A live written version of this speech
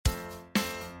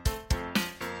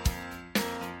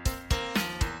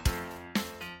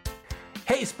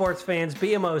Hey sports fans,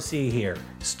 BMOC here.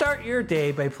 Start your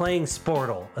day by playing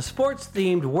Sportle, a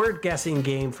sports-themed word-guessing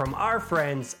game from our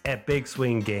friends at Big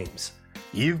Swing Games.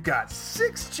 You've got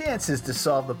 6 chances to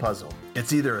solve the puzzle.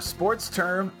 It's either a sports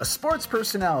term, a sports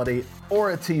personality,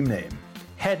 or a team name.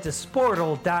 Head to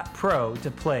sportle.pro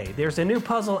to play. There's a new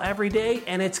puzzle every day,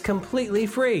 and it's completely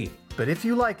free. But if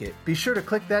you like it, be sure to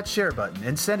click that share button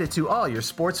and send it to all your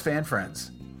sports fan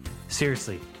friends.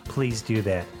 Seriously, please do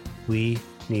that. We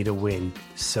need a win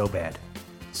so bad.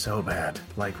 So bad,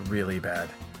 like really bad.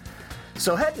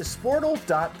 So head to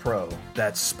sportle.pro,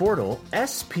 that's Sportle,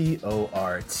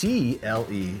 SPORTLE.pro,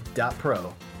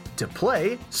 to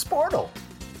play Sportle.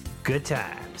 Good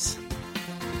times.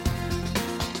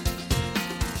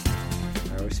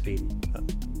 We're speeding.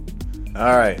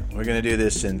 All right, we're going to do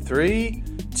this in 3,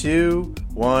 2,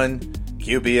 1,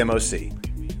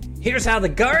 QBMOC. Here's how the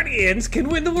Guardians can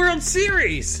win the World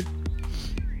Series.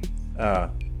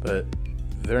 But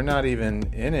they're not even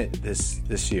in it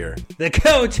this year. The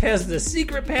coach has the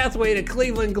secret pathway to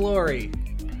Cleveland glory.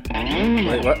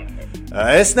 Wait, what?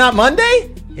 It's not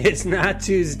Monday? It's not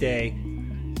Tuesday.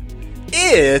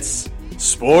 It's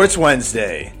Sports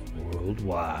Wednesday.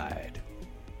 Worldwide.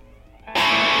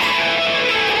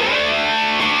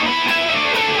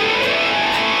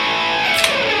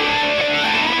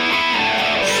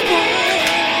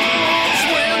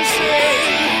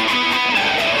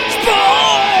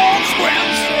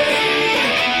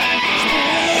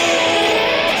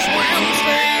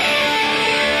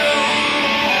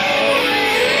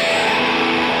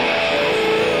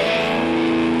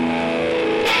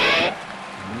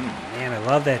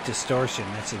 Love that distortion.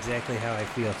 That's exactly how I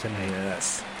feel tonight.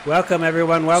 Yes. Welcome,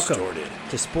 everyone. Welcome Distorted.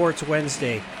 to Sports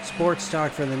Wednesday. Sports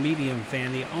talk for the medium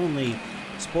fan, the only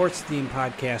sports-themed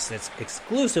podcast that's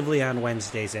exclusively on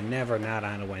Wednesdays and never not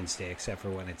on a Wednesday, except for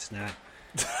when it's not.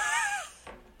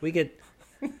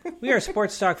 We are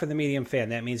sports talk for the medium fan.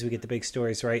 That means we get the big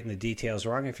stories right and the details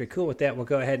wrong. If you're cool with that, we'll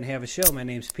go ahead and have a show. My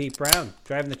name's Pete Brown.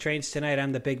 Driving the trains tonight,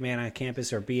 I'm the big man on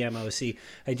campus, or BMOC.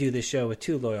 I do this show with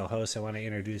 2 loyal hosts. I want to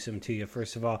introduce them to you.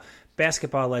 First of all,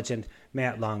 basketball legend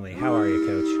Matt Longley. How are you,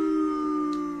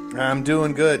 Coach? I'm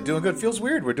doing good. Doing good. Feels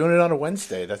weird. We're doing it on a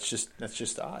Wednesday. That's just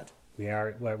odd.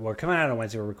 We're coming out on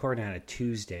Wednesday. We're recording on a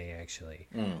Tuesday, actually.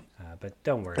 But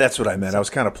don't worry. That's what I meant. I was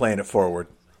kind of playing it forward.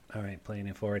 All right, playing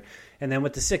it forward. And then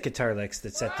with the sick guitar licks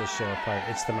that set this show apart,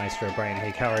 it's the Maestro, Brian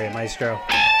Hake. How are you, Maestro?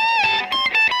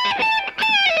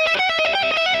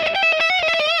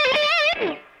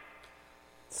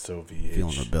 So VH.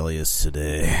 Feeling rebellious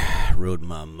today. Rode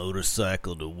my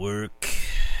motorcycle to work,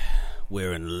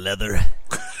 wearing leather.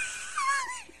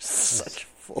 Such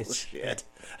full of shit.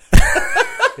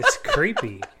 It's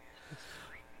creepy.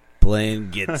 Playing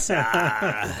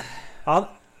guitar.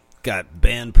 Got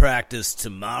band practice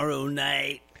tomorrow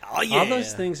night. Oh, yeah. All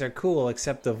those things are cool,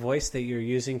 except the voice that you're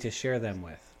using to share them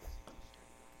with.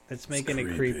 That's making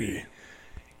it creepy.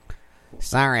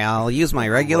 Sorry, I'll use my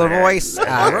regular voice.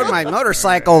 I rode my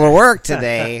motorcycle to work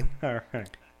today. All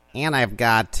right. And I've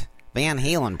got Van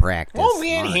Halen practice. Oh,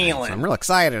 Van tomorrow night, Halen. so I'm real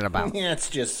excited about it. Yeah, it's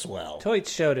just swell. Toy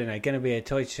show tonight. Going to be a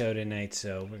toy show tonight,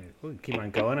 so we'll keep on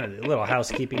going. A little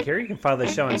housekeeping here. You can follow the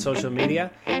show on social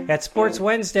media at Sports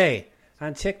Wednesday.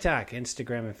 On TikTok,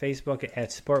 Instagram, and Facebook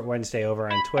at Sport Wednesday over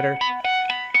on Twitter.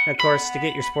 And of course, to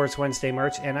get your Sports Wednesday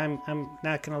merch, and I'm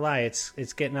not going to lie, it's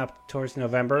getting up towards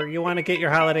November. You want to get your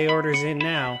holiday orders in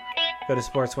now, go to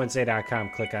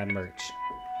sportswednesday.com, click on merch.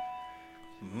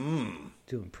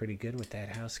 Doing pretty good with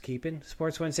that housekeeping.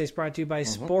 Sports Wednesday is brought to you by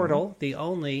Sportle, the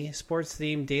only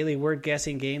sports-themed daily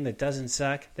word-guessing game that doesn't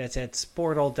suck. That's at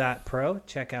sportle.pro.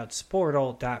 Check out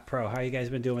sportle.pro. How you guys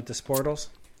been doing with the Sportles?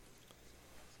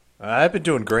 I've been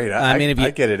doing great. I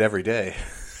get it every day.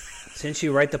 Since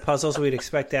you write the puzzles, we'd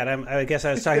expect that. I guess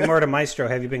I was talking more to Maestro.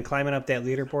 Have you been climbing up that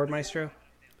leaderboard, Maestro?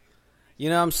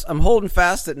 You know, I'm holding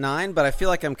fast at 9, but I feel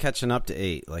like I'm catching up to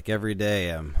 8. Like every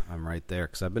day, I'm right there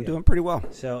because I've been doing pretty well.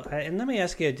 So, and let me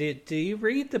ask you: do you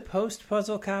read the post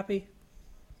puzzle copy?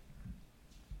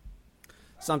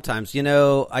 Sometimes, you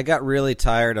know, I got really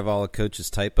tired of all the coaches'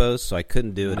 typos, so I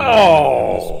couldn't do it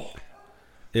Oh.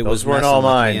 Those weren't all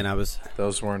mine.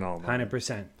 Those weren't all mine.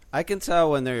 100%. I can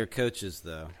tell when they're your coaches,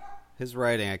 though. His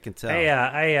writing, I can tell.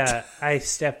 I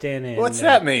stepped in and What's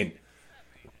that mean?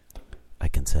 I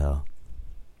can tell.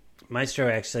 Maestro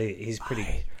actually, he's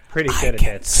pretty good at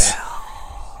that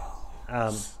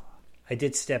stuff. I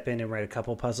did step in and write a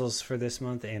couple puzzles for this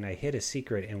month, and I hid a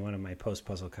secret in one of my post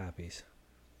puzzle copies.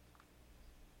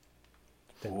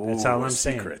 That's all I'm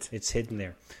saying. Secret. It's hidden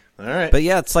there. All right. But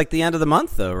yeah, it's like the end of the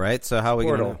month, though, right? So how are we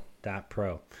going to...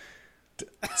 Portal.pro.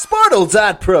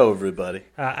 Spartle.pro, everybody.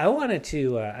 I wanted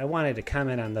to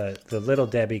comment on the Little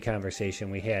Debbie conversation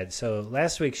we had. So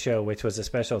last week's show, which was a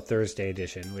special Thursday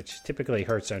edition, which typically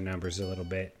hurts our numbers a little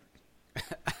bit.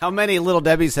 How many Little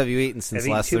Debbies have you eaten since I've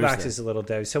eaten last 2 Thursday? boxes of Little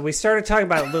Debbie. So we started talking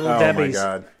about Little Oh, Debbie's my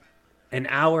God. an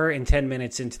hour and 10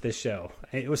 minutes into the show.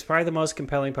 It was probably the most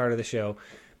compelling part of the show.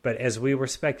 But as we were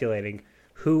speculating,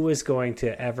 who was going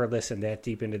to ever listen that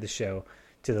deep into the show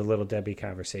to the Little Debbie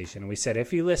conversation? And we said,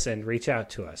 if you listen, reach out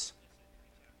to us.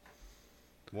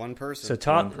 One person.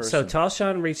 So Tall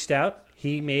Sean reached out.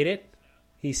 He made it.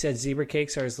 He said zebra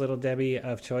cakes are his Little Debbie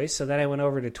of choice. So then I went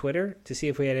over to Twitter to see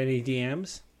if we had any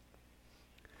DMs.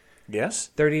 Yes?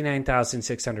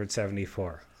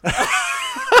 39,674.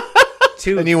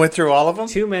 And you went through all of them?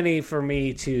 Too many for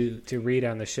me to read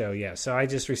on the show, yeah. So I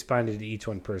just responded to each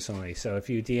one personally. So if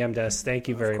you DM'd us, thank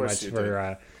you very much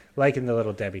for liking the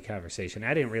Little Debbie conversation.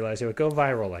 I didn't realize it would go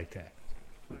viral like that.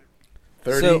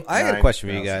 So I got a question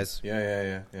for you guys.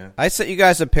 Yeah. I sent you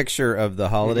guys a picture of the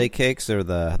holiday cakes or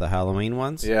the Halloween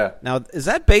ones. Yeah. Now, is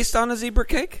that based on a zebra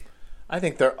cake? I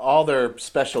think all their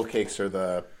special cakes are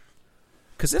the...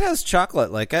 Because it has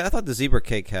chocolate. Like I thought the zebra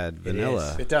cake had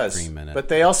vanilla It does. cream in it. But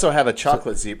they also have a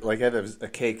chocolate zebra. Like, I have a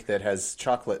cake that has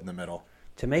chocolate in the middle.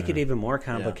 To make it even more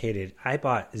complicated, I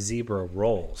bought zebra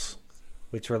rolls,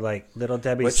 which were like Little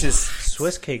Debbie's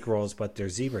Swiss cake rolls, but they're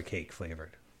zebra cake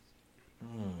flavored.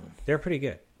 They're pretty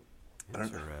good.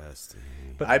 Interesting.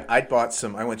 I bought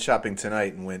some. I went shopping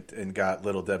tonight and went and got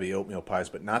Little Debbie oatmeal pies,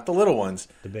 but not the little ones.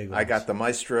 The big ones. I got the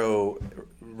Maestro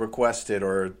requested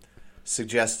or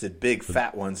suggested big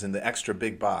fat ones in the extra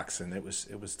big box, and it was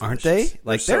delicious. Aren't they?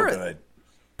 Like they're so good.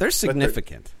 They're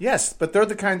significant. Yes, but they're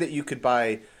the kind that you could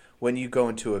buy when you go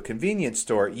into a convenience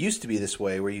store. It used to be this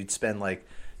way, where you'd spend like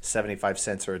 75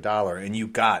 cents or $1, and you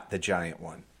got the giant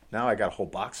one. Now I got a whole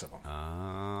box of them.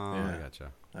 Oh, Yeah. I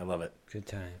gotcha. I love it. Good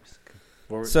times.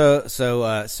 So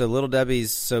Little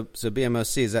Debbie's. So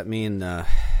BMOC. Does that mean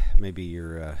maybe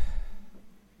you're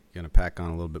going to pack on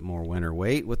a little bit more winter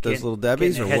weight with those Little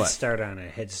Debbies, or what? what?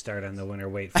 Head start on the winter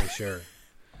weight for sure.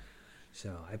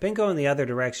 So I've been going the other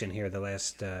direction here the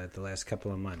last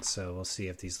couple of months. So we'll see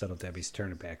if these Little Debbies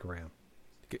turn it back around.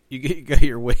 You got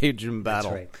your wage in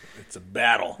battle. That's right. It's a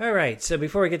battle. All right. So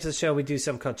before we get to the show, we do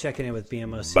something called checking in with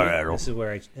BMOC. Battle. This is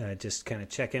where I just kind of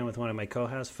check in with one of my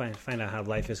co-hosts, find out how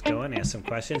life is going, ask some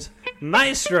questions.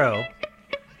 Maestro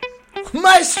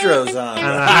Maestro's on on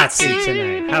the hot seat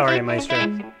tonight. How are you,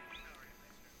 Maestro?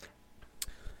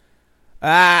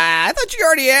 I thought you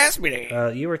already asked me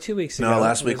that. You were 2 weeks ago. No,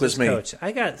 last week was me. Coach.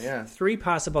 I got 3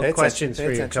 possible Pay questions attention,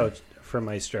 for pay you, attention. Coach, for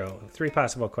Maestro. 3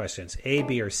 possible questions: A,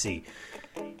 B, or C.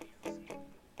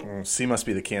 C must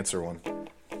be the cancer one.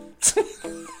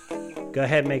 Go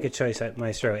ahead and make a choice,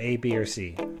 Maestro. A, B, or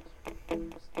C.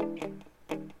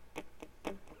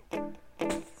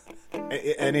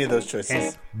 Any of those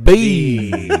choices.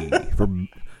 B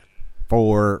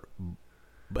for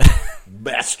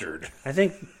Bastard. I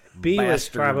think B was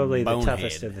Bastard probably the bonehead.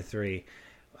 toughest of the 3.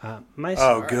 Maestro,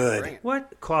 Oh, good.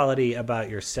 what quality about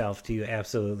yourself do you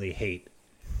absolutely hate?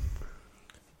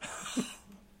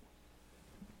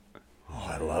 Oh,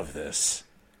 I love this.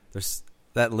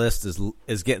 that list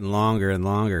is getting longer and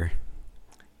longer.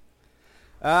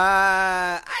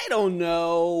 I don't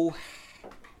know.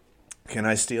 Can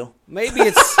I steal? Maybe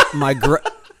it's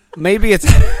maybe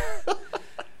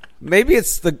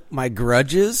it's my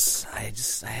grudges. I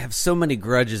have so many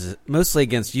grudges, mostly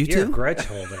against you You're a two. grudge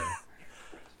holder.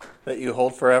 That you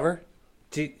hold forever?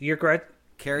 Your grudges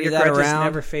Carry that around.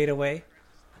 never fade away?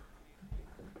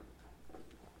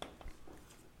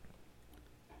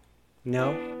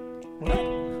 No?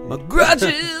 My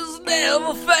grudges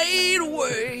never fade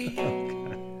away.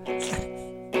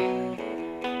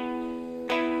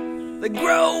 They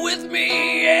grow with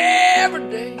me every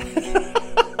day.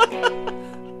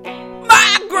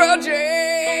 My grudges,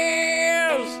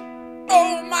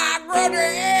 oh my grudges,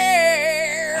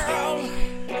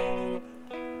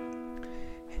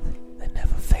 they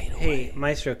never fade away. Hey,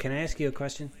 Maestro, can I ask you a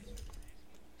question?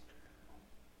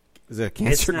 Is it a It's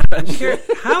cancer not. I'm question? curious,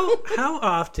 how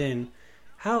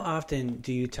often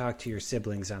do you talk to your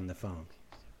siblings on the phone?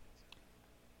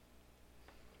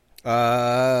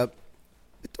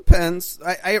 It depends.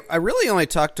 I really only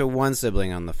talk to one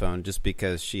sibling on the phone just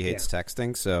because she hates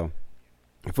texting. So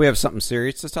if we have something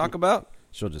serious to talk about,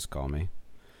 she'll just call me.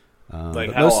 Like but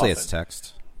how mostly often? it's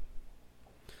text.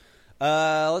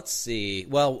 Let's see.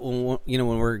 Well,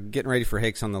 when we're getting ready for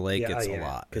Hakes on the Lake, it's a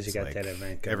lot. because you It's got like that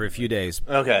event going. every few days.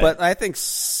 Okay. But I think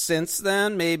since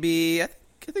then, maybe I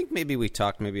think maybe we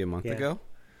talked maybe a month Yeah. ago.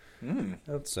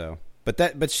 So,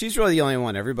 But she's really the only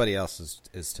one. Everybody else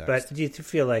is text. But do you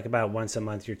feel like about once a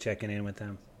month you're checking in with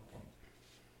them?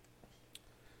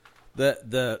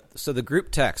 So the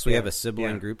group text, we Yeah. have a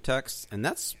sibling Yeah. group text, and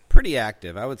that's pretty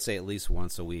active. I would say at least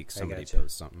once a week somebody gotcha.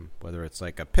 posts something, whether it's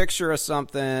like a picture of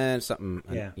something,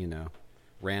 Yeah.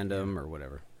 random or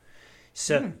whatever.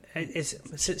 So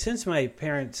since my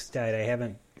parents died, I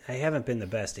haven't been the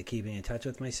best at keeping in touch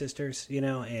with my sisters,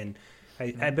 and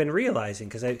I've been realizing,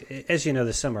 because as you know,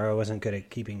 this summer I wasn't good at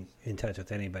keeping in touch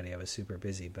with anybody. I was super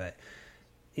busy, but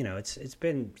it's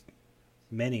been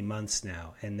many months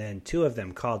now, and then 2 of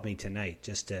them called me tonight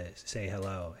just to say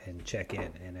hello and check in,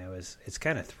 and it's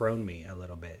kind of thrown me a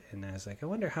little bit, and I was like, I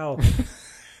wonder how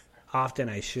often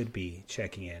I should be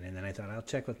checking in, and then I thought I'll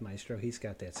check with Maestro. He's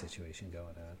got that situation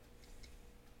going on.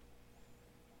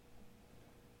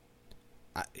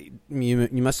 You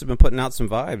must have been putting out some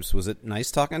vibes. Was it nice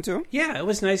talking to him? Yeah, it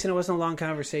was nice, and it wasn't a long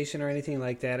conversation or anything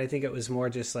like that. I think it was more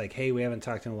just like, hey, we haven't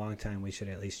talked in a long time. We should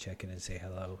at least check in and say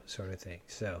hello, sort of thing.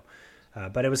 So,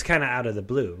 but it was kind of out of the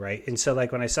blue, right? And so,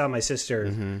 like, when I saw my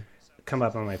sister come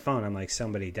up on my phone, I'm like,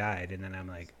 somebody died. And then I'm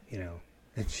like,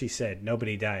 and she said,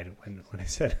 nobody died when I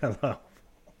said hello.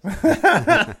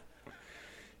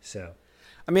 So.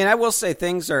 I mean, I will say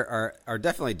things are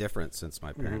definitely different since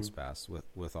my parents passed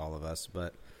with all of us.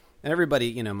 And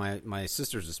everybody, my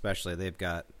sisters especially, they've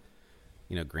got,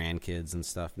 grandkids and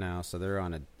stuff now. So they're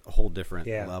on a whole different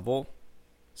level.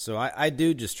 So I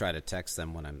do just try to text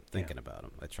them when I'm thinking about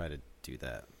them. I try to do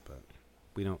that, but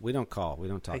we don't call. We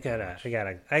don't talk. I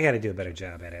gotta do a better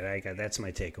job at it. That's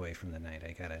my takeaway from the night.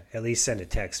 I gotta at least send a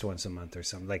text once a month or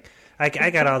something. Like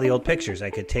I got all the old pictures. I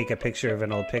could take a picture of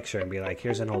an old picture and be like,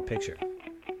 here's an old picture.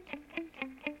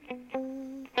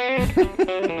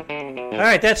 All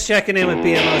right, that's checking in with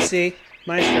BMOC.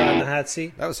 Maestro on the hot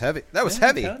seat. That was heavy. That was Yeah,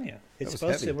 heavy. I'm telling you. It's was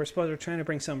supposed heavy. to. We're trying to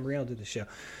bring something real to the show.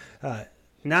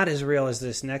 Not as real as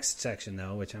this next section,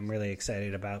 though, which I'm really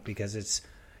excited about because it's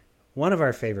one of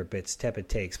our favorite bits, Tepid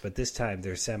Takes, but this time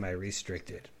they're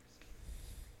semi-restricted.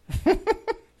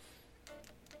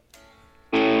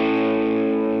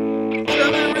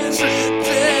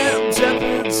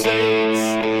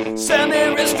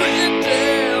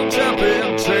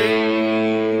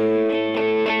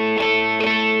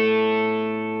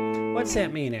 What's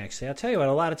that mean, actually? I'll tell you what.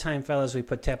 A lot of time, fellas, we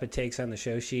put Tepid Takes on the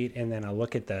show sheet, and then I'll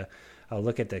look at the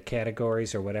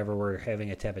categories or whatever we're having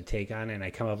a Tepid Take on, and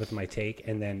I come up with my take,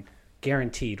 and then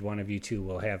guaranteed one of you two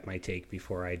will have my take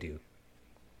before I do,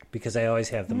 because I always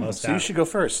have the most. So you should go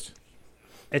first.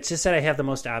 It's just that I have the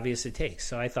most obvious it takes.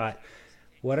 So I thought,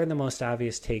 what are the most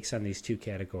obvious takes on these 2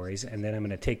 categories, and then I'm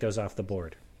going to take those off the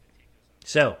board.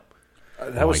 So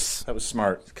That was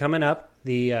smart. coming up,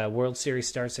 the World Series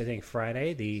starts, I think,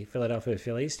 Friday. The Philadelphia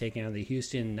Phillies taking on the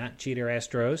Houston Not Cheater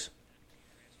Astros.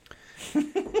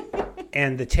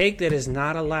 And the take that is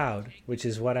not allowed, which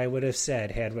is what I would have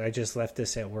said had I just left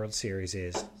this at World Series,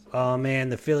 is, oh, man,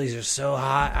 the Phillies are so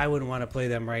hot. I wouldn't want to play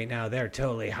them right now. They're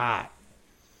totally hot.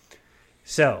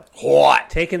 So,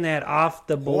 taking that off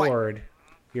the board,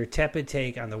 your tepid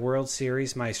take on the World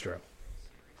Series, Maestro.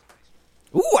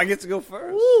 Ooh, I get to go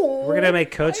first. We're going to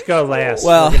make Coach go last.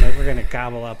 Well- we're gonna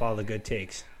gobble up all the good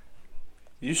takes.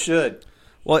 You should.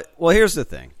 Well, here's the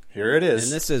thing, Here it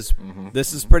is. and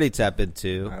this is pretty tepid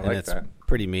too, I and like it's that.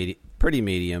 pretty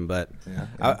medium. But Yeah.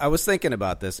 I was thinking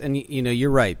about this, and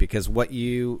you're right, because what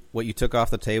you took off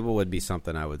the table would be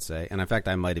something I would say, and in fact,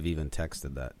 I might have even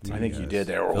texted that to I think you guys. did.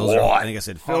 They were Phils are- hot. I think I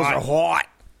said Phils are hot.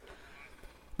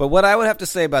 But what I would have to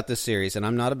say about this series, and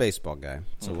I'm not a baseball guy,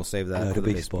 so we'll save that for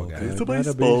the baseball guy. It's a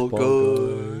baseball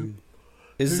guy.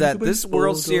 Is that this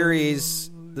World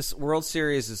Series? This World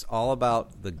Series is all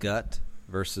about the gut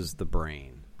versus the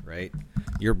brain, right?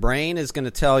 Your brain is going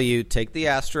to tell you, take the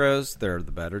Astros. They're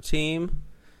the better team.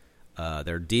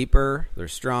 They're deeper. They're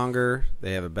stronger.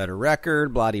 They have a better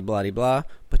record. Blah blah blah.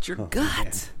 But your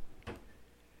gut.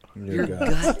 Your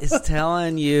gut is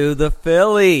telling you the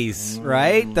Phillies,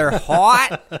 right? They're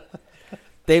hot.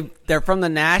 They're from the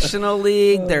National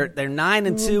League. They're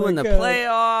 9-2 in the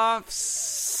playoffs.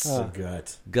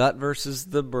 Gut versus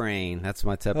the brain. That's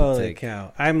my tepid Holy take.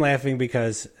 cow. I'm laughing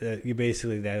because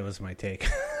that was my take.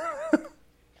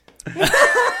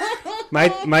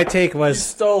 my take was,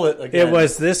 Stole it again. it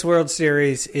was this World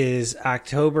Series is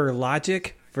October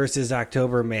Logic versus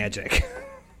October Magic.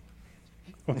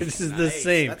 Which is the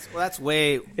same. That's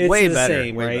way It's way the better.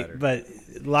 same, way right? better.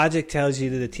 But logic tells you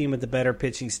that the team with the better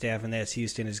pitching staff, and that's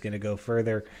Houston, is going to go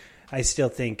further. I still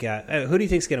think. Who do you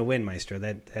think is going to win, Maestro?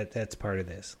 That's part of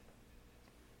this.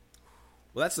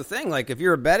 Well, that's the thing. Like, if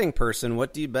you're a betting person,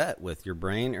 what do you bet with, your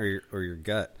brain or your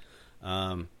gut?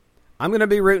 I'm I'm going to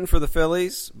be rooting for the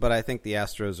Phillies, but I think the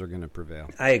Astros are going to prevail.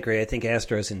 I agree. I think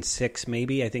Astros in 6,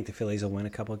 maybe. I think the Phillies will win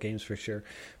a couple of games for sure.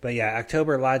 But yeah,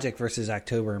 October Logic versus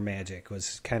October Magic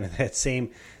was kind of that same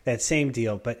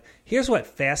deal. But here's what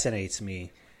fascinates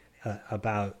me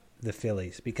about the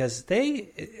Phillies, because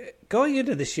they, going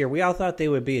into this year, we all thought they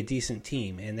would be a decent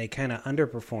team, and they kind of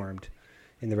underperformed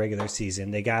in the regular season.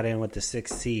 They got in with the 6th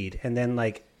seed, and then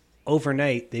like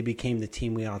overnight they became the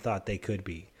team we all thought they could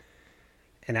be.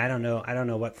 And I don't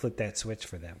know what flipped that switch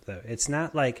for them, though. It's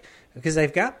not like, because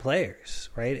they've got players,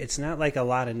 right? It's not like a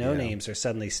lot of no-names are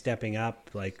suddenly stepping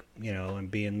up, like, and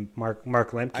being Mark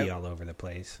Lemke all over the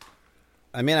place.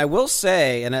 I mean, I will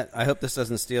say, and I hope this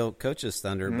doesn't steal Coach's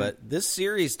thunder, but this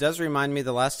series does remind me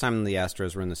the last time the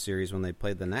Astros were in the series when they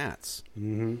played the Nats.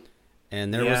 Mm-hmm.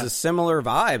 And there was a similar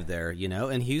vibe there,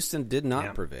 and Houston did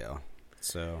not prevail.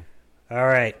 So, all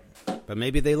right. But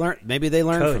maybe they learned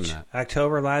from that.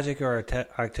 October Logic or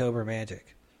October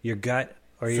Magic? Your gut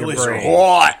or your Phillies brain?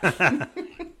 Are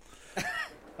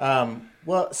hot.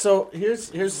 Well, so here's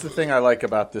the thing I like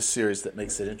about this series that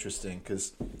makes it interesting,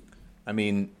 because, I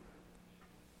mean,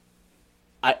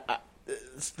 I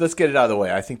let's get it out of the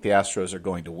way. I think the Astros are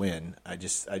going to win.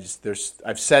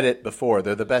 I've said it before.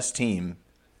 They're the best team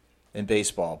in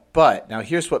baseball. But now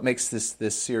here's what makes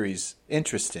this series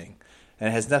interesting. And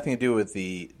it has nothing to do with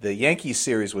the Yankees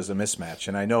series was a mismatch.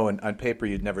 And I know on paper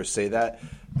you'd never say that,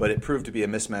 but it proved to be a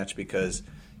mismatch because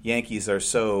Yankees are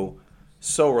so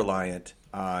reliant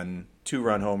on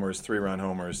 2-run homers, 3-run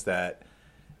homers that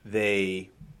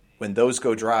when those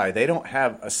go dry, they don't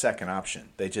have a second option.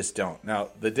 They just don't. Now,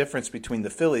 the difference between the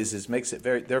Phillies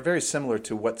they're very similar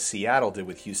to what Seattle did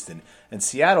with Houston. And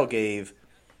Seattle gave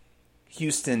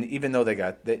Houston, even though they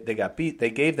got beat,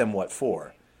 they gave them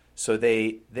 4. So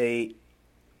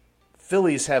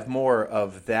Phillies have more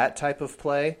of that type of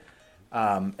play,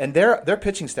 and their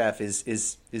pitching staff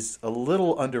is a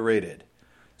little underrated.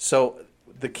 So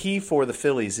the key for the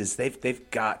Phillies is they've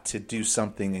got to do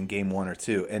something in game 1 or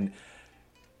 2. And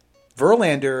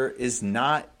Verlander is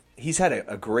not. He's had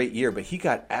a great year, but he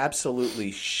got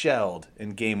absolutely shelled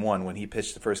in game 1 when he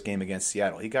pitched the first game against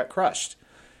Seattle. He got crushed,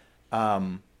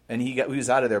 and he was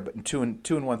out of there, but in 2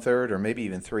 1/3 or maybe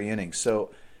even 3 innings.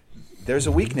 So there's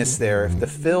a weakness there. If the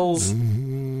Phils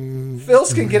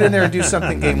can get in there and do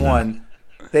something game 1,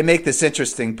 they make this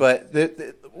interesting. But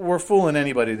we're fooling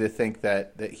anybody to think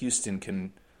that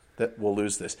Houston will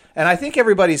lose this. And I think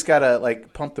everybody's got to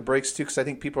pump the brakes too, because I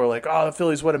think people are like, "Oh, the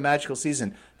Phillies, what a magical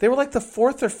season!" They were like the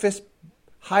 4th or 5th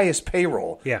highest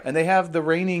payroll, and they have the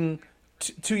reigning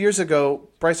 2 years ago.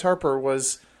 Bryce Harper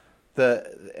was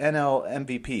the NL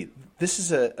MVP. This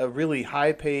is a really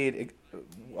high paid,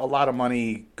 a lot of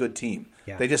money, good team.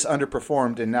 Yeah. They just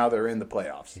underperformed, and now they're in the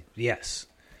playoffs. Yes.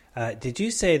 Did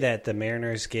you say that the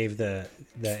Mariners gave the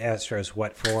Astros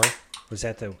what for? Was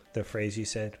that the phrase you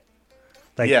said?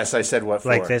 Yes, I said what for.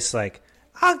 Like this,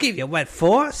 I'll give you what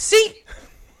for. See?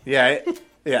 Yeah,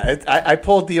 I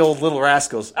pulled the old Little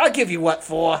Rascals. I'll give you what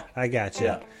for. I got you.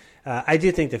 Yeah. I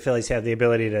do think the Phillies have the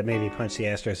ability to maybe punch the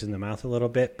Astros in the mouth a little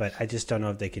bit, but I just don't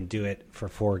know if they can do it for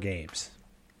 4 games.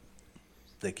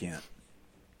 They can't.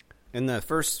 And the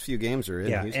first few games are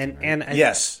in Houston, and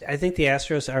yes. I think the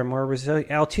Astros are more resilient.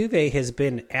 Altuve has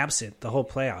been absent the whole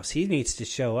playoffs. He needs to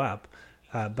show up,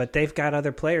 but they've got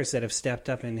other players that have stepped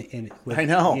up I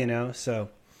know. So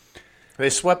they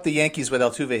swept the Yankees with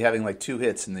Altuve having 2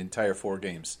 hits in the entire 4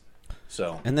 games.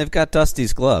 So and they've got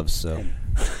Dusty's gloves. So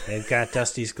they've got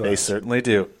Dusty's gloves. They certainly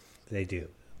do. They do.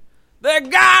 They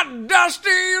got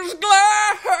Dusty's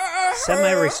gloves.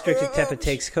 Semi-restricted Teppa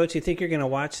takes. Coach, you think you're going to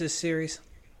watch this series?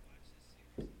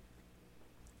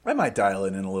 I might dial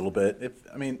it in a little bit.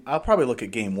 I'll probably look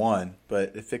at game 1,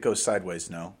 but if it goes sideways,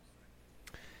 no.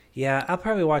 Yeah, I'll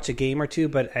probably watch a game or two,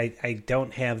 but I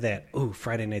don't have that. Ooh,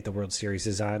 Friday night the World Series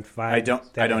is on. I don't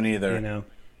either. Yeah.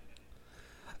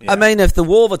 I mean, if the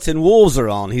Wolverton Wolves are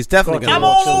on, he's definitely going to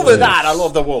watch. I'm all over that. I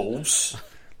love the Wolves.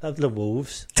 Love the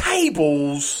Wolves.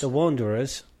 Tables. The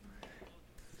Wanderers.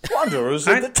 Wanderers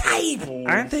at the tables.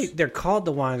 Aren't they? They're called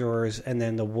the Wanderers, and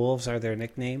then the Wolves are their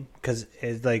nickname because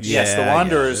it's like yes, the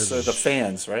Wanderers are the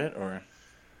fans, right? Or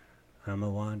I'm a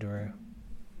Wanderer.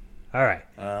 All right,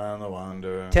 I'm a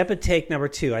Wanderer. Teppa take number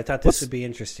 2. I thought this would be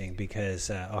interesting because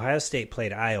Ohio State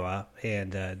played Iowa,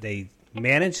 and they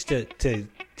managed to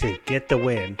get the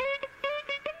win.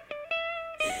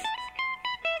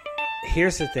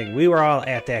 Here's the thing: we were all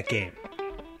at that game.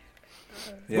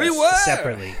 Yes. We were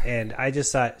separately, and I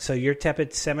just thought so. Your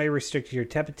Teppa semi-restricted, your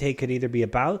Teppa take could either be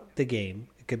about the game,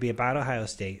 it could be about Ohio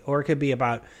State, or it could be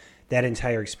about that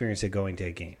entire experience of going to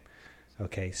a game.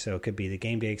 Okay, so it could be the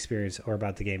game day experience or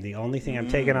about the game. The only thing I'm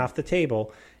taking off the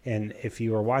table, and if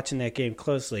you were watching that game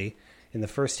closely, in the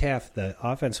first half, the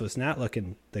offense was not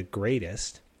looking the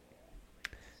greatest.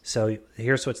 So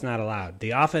here's what's not allowed.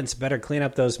 The offense better clean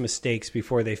up those mistakes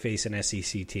before they face an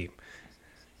SEC team.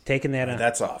 Taking that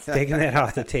That's off. Taking that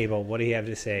off the table. What do you have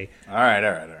to say? All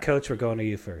right. Coach, we're going to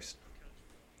you first.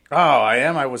 Oh, I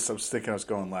am? I was thinking I was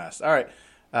going last. All right.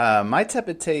 My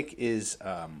tepid take is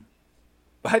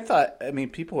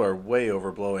people are way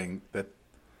overblowing that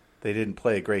they didn't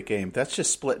play a great game. That's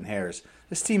just splitting hairs.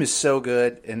 This team is so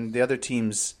good, and the other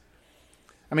teams,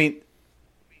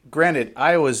 granted,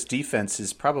 Iowa's defense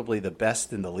is probably the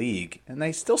best in the league, and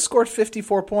they still scored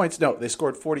 54 points. No, they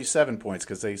scored 47 points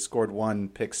because they scored one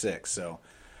pick six. So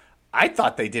I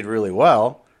thought they did really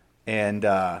well, and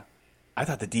I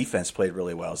thought the defense played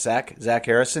really well. Zach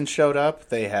Harrison showed up.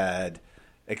 They had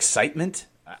excitement.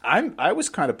 I was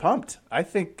kind of pumped. I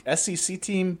think SEC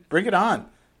team, bring it on.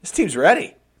 This team's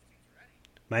ready.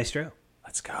 Maestro.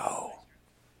 Let's go.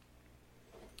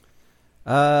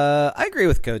 I agree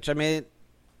with Coach. It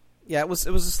was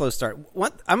a slow start.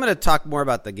 I'm going to talk more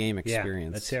about the game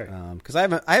experience. Yeah, let's hear it. Because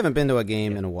I haven't been to a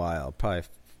game in a while, probably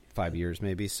 5 years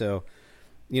maybe. So,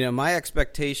 my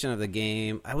expectation of the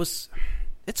game,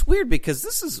 it's weird because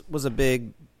this was it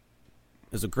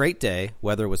was a great day.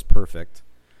 Weather was perfect.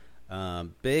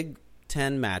 Big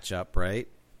 10 matchup, right?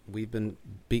 We've been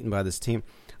beaten by this team.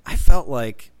 I felt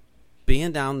like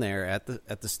being down there at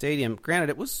the stadium.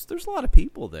 Granted, there's a lot of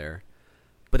people there,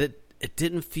 but it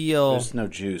didn't feel. There's no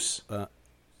juice.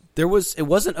 It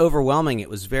wasn't overwhelming. It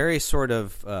was very sort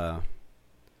of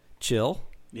chill.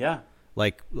 Yeah.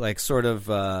 Like sort of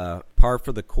par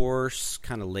for the course,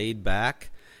 kind of laid back.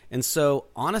 And so,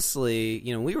 honestly,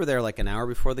 we were there like an hour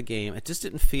before the game. It just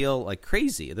didn't feel like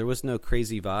crazy. There was no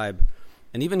crazy vibe.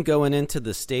 And even going into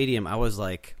the stadium, I was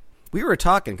like, we were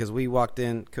talking because we walked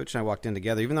in, Coach and I walked in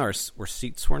together. Even though our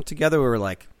seats weren't together, we were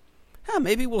like,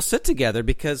 maybe we'll sit together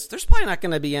because there's probably not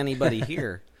going to be anybody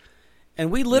here. And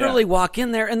we literally walk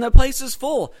in there and the place is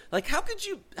full. Like, how could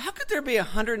there be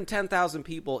 110,000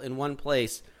 people in one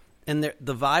place? And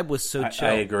the vibe was so chill.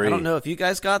 I agree. I don't know if you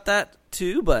guys got that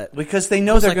too, but because they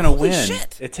know they're going to win.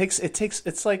 Shit.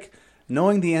 It's like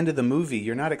knowing the end of the movie.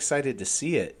 You're not excited to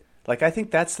see it. Like, I think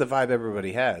that's the vibe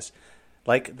everybody has.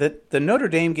 Like the Notre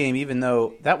Dame game, even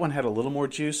though that one had a little more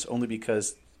juice, only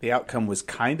because the outcome was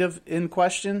kind of in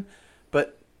question,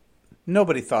 but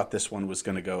nobody thought this one was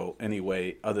going to go any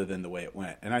way other than the way it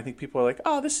went. And I think people are like,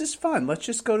 "Oh, this is fun. Let's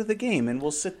just go to the game and we'll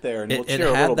sit there and we'll cheer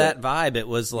a little bit." It had that vibe. It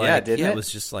was like, it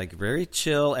was just like very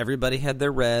chill. Everybody had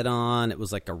their red on. It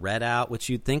was like a red out, which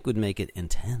you'd think would make it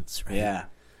intense, right? Yeah,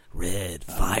 red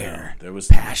fire. There was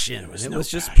passion. There was it no was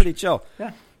just passion. pretty chill.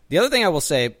 Yeah. The other thing I will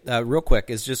say, real quick,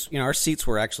 is just our seats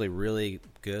were actually really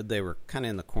good. They were kind of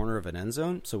in the corner of an end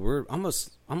zone, so we're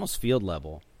almost field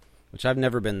level, which I've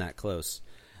never been that close.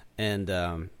 And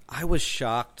I was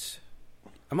shocked.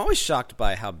 I'm always shocked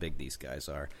by how big these guys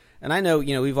are. And I know,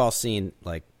 we've all seen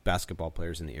like basketball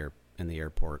players in the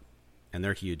airport, and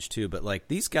they're huge too. But like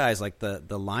these guys, like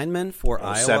the linemen for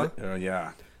Iowa,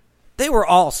 yeah, they were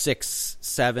all 6'7",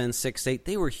 6'8".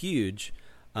 They were huge.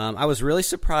 I was really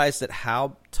surprised at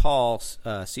how tall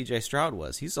C.J. Stroud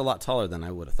was. He's a lot taller than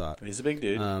I would have thought. He's a big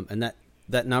dude. And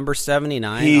that number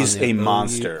 79. He's a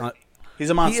monster. He's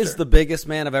a monster. He is the biggest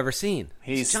man I've ever seen.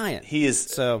 He's giant. He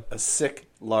is a sick,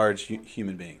 large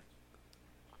human being.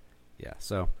 Yeah,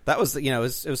 so that was it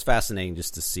was fascinating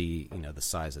just to see the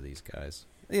size of these guys,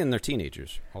 and they're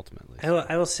teenagers ultimately.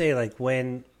 I will say, like,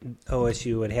 when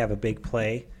OSU would have a big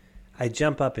play, I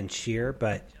jump up and cheer,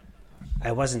 but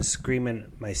I wasn't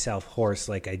screaming myself hoarse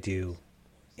like I do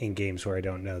in games where I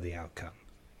don't know the outcome.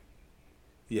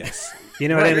 Yes. You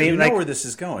know what I mean? You know where this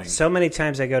is going. So many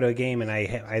times I go to a game and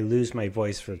I lose my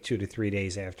voice for 2 to 3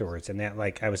 days afterwards, and that,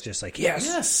 like, I was just like,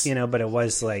 yes. But it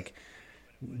was like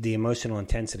the emotional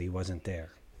intensity wasn't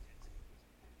there.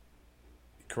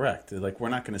 Correct. Like, we're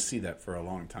not going to see that for a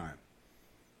long time.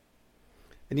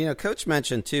 And Coach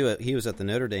mentioned too, he was at the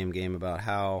Notre Dame game, about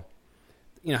how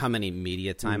how many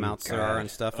media timeouts there are and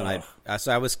stuff, and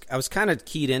I was kind of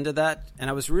keyed into that, and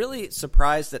I was really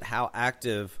surprised at how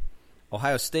active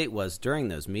Ohio State was during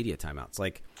those media timeouts.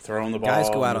 Like, throwing the ball, guys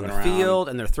go out on the field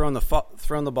and they're throwing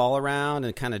the ball around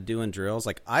and kind of doing drills.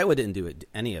 Like, Iowa didn't do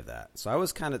any of that, so I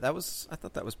was I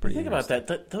thought that was pretty. Think about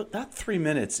that 3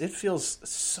 minutes. It feels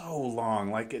so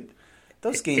long. Like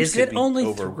those games is could it be only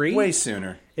over 3? Way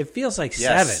sooner. It feels like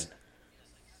Yes. 7.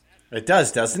 It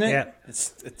does, doesn't it? Yeah.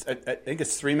 I think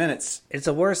it's 3 minutes. It's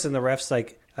the worst, and the refs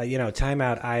like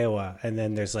timeout Iowa, and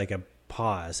then there's like a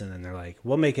pause, and then they're like,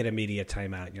 we'll make it a media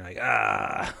timeout, and you're like,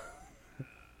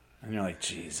 And you're like,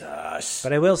 Jesus.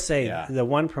 But I will say Yeah. the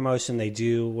one promotion they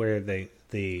do where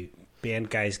the band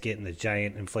guys get in the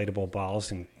giant inflatable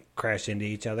balls and crash into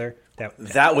each other,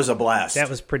 That was a blast. that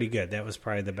was pretty good. That was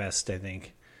probably the best, I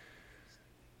think.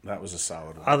 That was a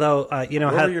solid one. Although, Where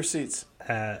were your seats?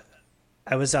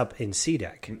 I was up in C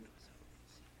deck.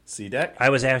 C deck? I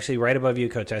was actually right above you,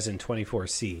 Coach. I was in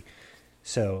 24C.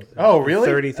 So, Oh, really?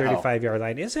 30, 35-yard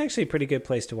line. It's actually a pretty good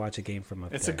place to watch a game from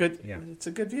up It's there. It's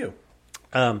a good view.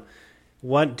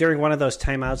 During one of those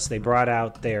timeouts, they brought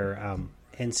out their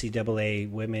NCAA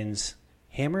women's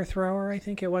hammer thrower, I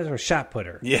think it was, or shot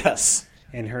putter. Yes.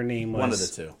 And her name was One of the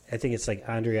two. I think it's like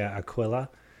Andrea Aquila.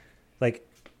 Like,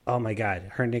 oh my God,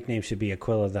 her nickname should be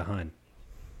Aquila the Hun.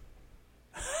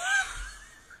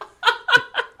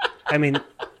 I mean,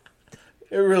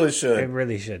 It really should. it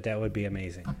really should. That would be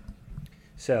amazing.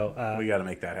 So We got to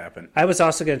make that happen. I was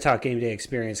also going to talk game day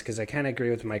experience because I kind of agree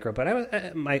with Micro, but I was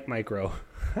Micro.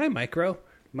 Hi, Micro.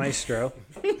 Maestro.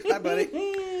 Hi, buddy.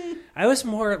 I was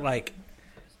more like,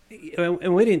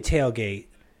 and we didn't tailgate,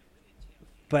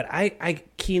 but I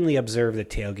keenly observe the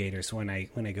tailgaters when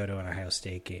I go to an Ohio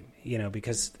State game. You know,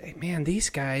 because man, these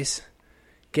guys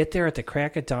get there at the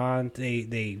crack of dawn.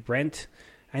 They rent.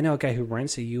 I know a guy who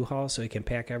rents a U-Haul so he can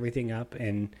pack everything up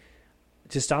and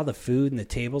just all the food and the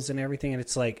tables and everything. And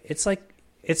it's like being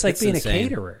insane. a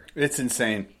caterer. It's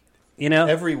insane. You know,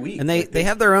 Every week. And they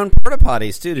have their own porta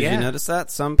potties too. Did Yeah. you notice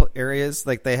that? Some areas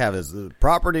like they have as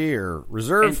property or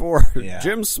reserved And- for Yeah.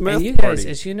 Jim Smith and you guys, party.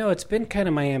 as you know, it's been kind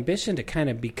of my ambition to kind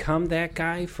of become that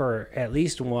guy for at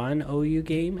least one OU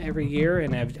game every year,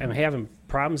 and I'm having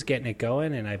problems getting it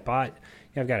going. And I've got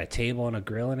a table and a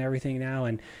grill and everything now.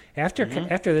 And after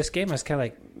this game, I was kind of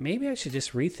like, maybe I should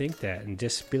just rethink that and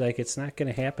just be like, it's not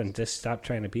going to happen. Just stop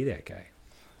trying to be that guy.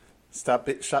 Stop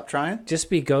trying? Just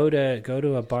go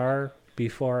to a bar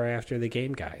before or after the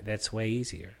game guy. That's way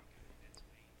easier.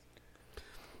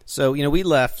 So, we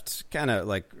left at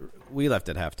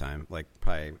halftime, like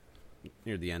probably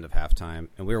near the end of halftime,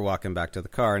 and we were walking back to the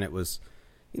car, and it was,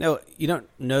 you don't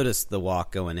notice the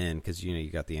walk going in because, you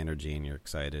got the energy and you're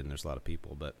excited and there's a lot of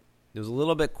people, but it was a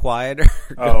little bit quieter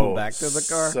going back to the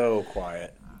car. So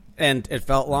quiet. And it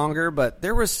felt longer, but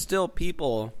there was still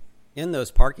people in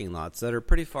those parking lots that are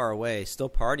pretty far away still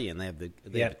partying.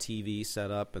 They have a TV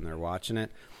set up and they're watching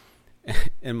it.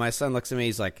 And my son looks at me,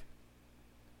 he's like,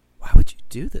 why would you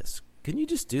do this? Couldn't you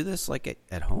just do this like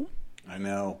at home? I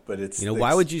know, but it's...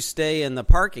 why would you stay in the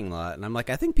parking lot? And I'm like,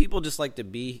 I think people just like to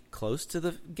be close to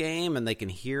the game and they can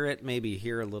hear it, maybe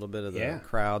hear a little bit of the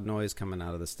crowd noise coming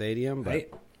out of the stadium.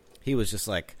 But he was just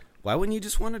like, why wouldn't you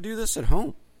just want to do this at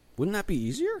home? Wouldn't that be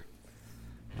easier?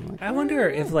 Like, I wonder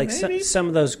if like some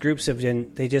of those groups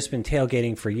they've just been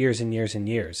tailgating for years and years and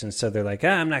years. And so they're like,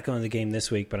 I'm not going to the game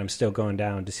this week, but I'm still going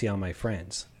down to see all my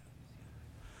friends.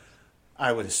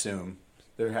 I would assume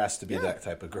there has to be that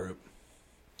type of group.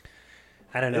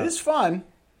 I don't know. It is fun.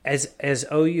 As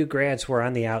OU grads, we're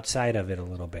on the outside of it a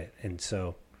little bit, and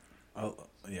so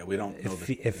We don't know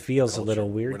it feels culture. a little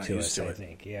We're weird not to used us. to I it.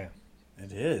 think, yeah,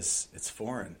 It is. It's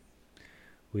foreign.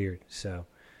 weird. So,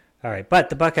 all right, but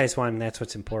the Buckeyes won. That's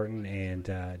what's important. And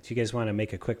do you guys want to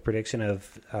make a quick prediction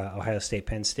of Ohio State,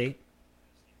 Penn State?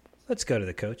 Let's go to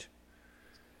the coach.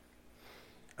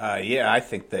 I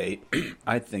think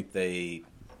they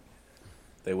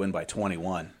win by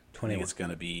 21. I think it's going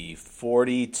to be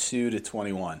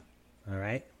 42-21. All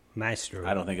right, Maestro.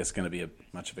 I don't think it's going to be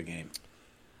much of a game.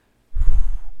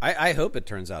 I hope it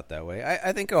turns out that way.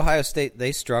 I think Ohio State,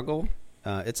 they struggle.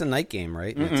 It's a night game,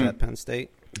 right? It's at Penn State.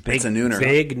 It's a nooner.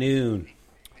 Big noon.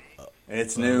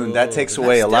 It's noon. That takes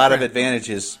away a lot of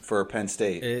advantages for Penn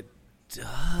State. It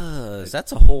does.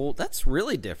 That's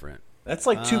really different. That's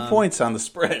like 2 points on the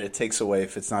spread it takes away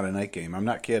if it's not a night game. I'm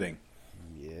not kidding.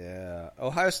 Yeah.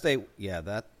 Ohio State,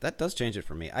 that does change it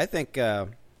for me. I think,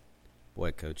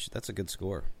 boy, Coach, that's a good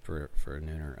score for a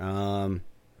nooner.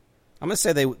 I'm going to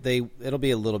say it'll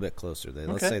be a little bit closer.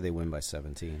 Let's say they win by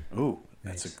 17. Ooh,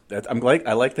 I'm glad.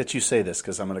 I like that you say this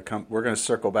because we're going to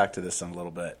circle back to this in a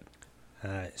little bit.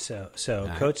 So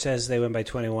Coach says they win by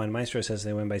 21. Maestro says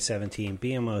they win by 17.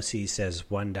 BMOC says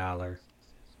 $1.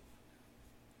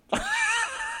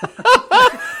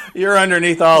 You're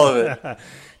underneath all of it.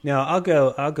 No, I'll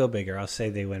go bigger. I'll say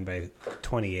they win by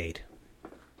 28.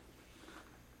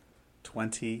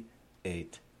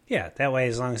 28. Yeah, that way,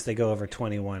 as long as they go over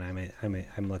 21,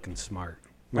 I'm looking smart.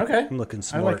 Okay, I'm looking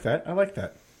smart. I like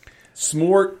that.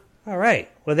 Smart. All right.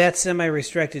 Well, that's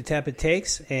semi-restricted Tepid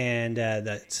Takes, and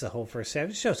that's the whole first half of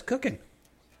the show. It's cooking.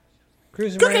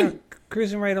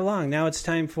 Cruising right along. Now it's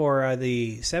time for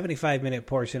the 75-minute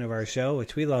portion of our show,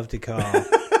 which we love to call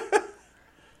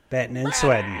Betting and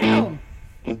Sweating.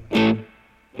 All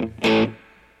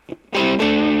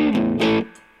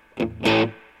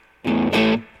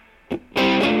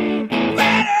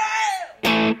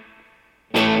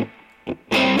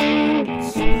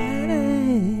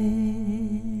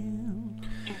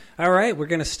right, we're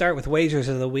going to start with wagers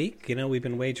of the week. You know, we've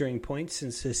been wagering points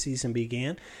since the season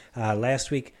began. Last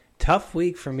week, tough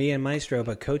week for me and Maestro,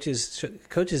 but Coach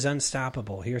is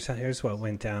unstoppable. Here's what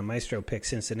went down. Maestro picked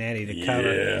Cincinnati to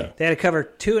cover. They had to cover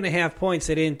 2.5 points.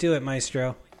 They didn't do it,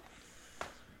 Maestro.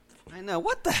 I know.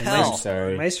 What the hell?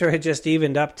 Sorry. Maestro had just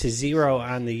evened up to 0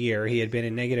 on the year. He had been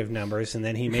in negative numbers, and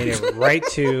then he made it right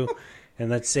to, and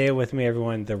let's say it with me,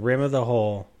 everyone, the rim of the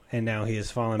hole, and now he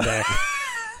has fallen back.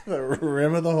 The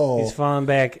rim of the hole. He's fallen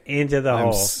back into the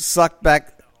hole. Sucked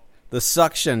back. The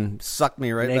suction sucked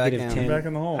me right Negative back 10 in. Back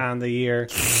in the hole. on the year.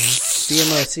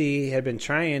 BMOC had been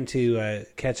trying to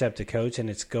catch up to Coach, and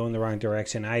it's going the wrong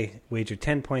direction. I wagered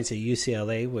 10 points that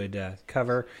UCLA would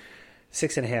cover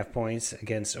 6.5 points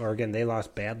against Oregon. They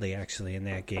lost badly, actually, in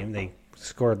that game. They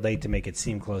scored late to make it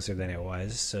seem closer than it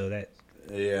was. So that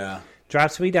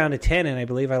drops me down to 10, and I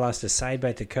believe I lost a side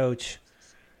bet to Coach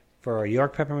for a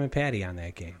York Peppermint Patty on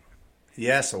that game.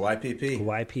 Yes, a YPP.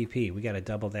 YPP. We got to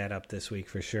double that up this week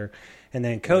for sure. And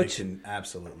then Coach, We can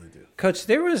absolutely do. Coach,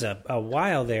 there was a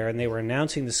while there, and they were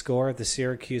announcing the score of the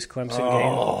Syracuse-Clemson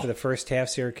game for the first half.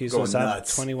 Syracuse was up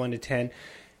 21-10.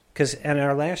 Because in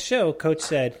our last show, Coach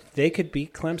said they could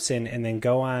beat Clemson and then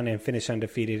go on and finish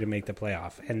undefeated and make the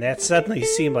playoff. And that suddenly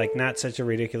seemed like not such a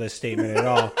ridiculous statement at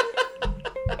all.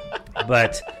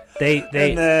 But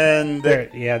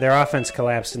their offense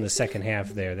collapsed in the second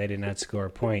half there. They did not score a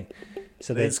point.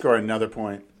 So They didn't score another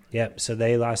point. Yep, so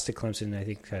they lost to Clemson, I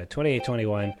think,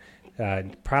 28-21.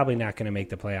 Probably not going to make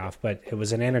the playoff, but it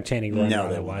was an entertaining run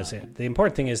while it was. The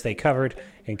important thing is they covered,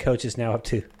 and Coach is now up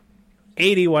to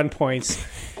 81 points.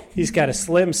 He's got a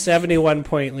slim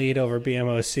 71-point lead over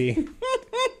BMOC.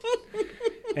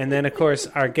 And then, of course,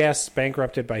 our guests,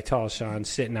 bankrupted by Tall Sean,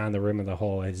 sitting on the rim of the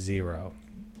hole at 0.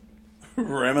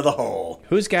 Rim of the hole.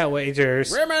 Who's got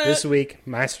wagers this week?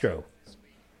 Maestro.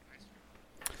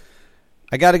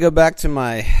 I got to go back to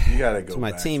my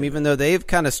team, even though they've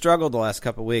kind of struggled the last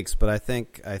couple of weeks. But I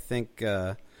think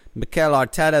Mikel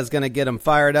Arteta is going to get them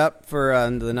fired up for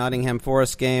the Nottingham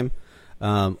Forest game.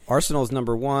 Arsenal is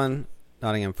number 1.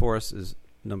 Nottingham Forest is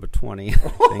number 20, I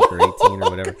think, or 18 or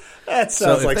whatever. That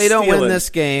sounds like if they don't stealing. win this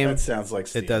game, that sounds like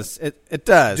stealing. it does. It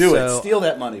does. Do it. Steal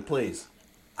that money, please.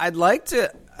 I'd like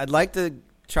to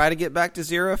try to get back to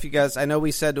 0. If you guys, I know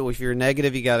we said if you're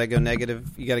negative, you got to go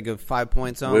negative. You got to go 5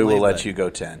 points only. We will let you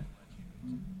go 10.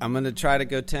 I'm going to try to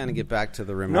go 10 and get back to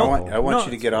the rim of the hole. I want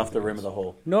you to get off the rim of the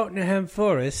hole. Nottingham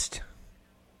Forest.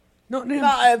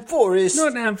 Nottingham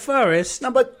Forest.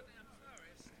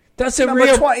 That's a Number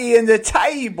real 20 in the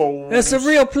table. That's a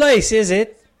real place, is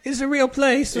it? It's a real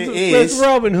place. It with is.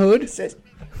 Robin Hood. It says,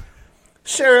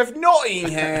 Sheriff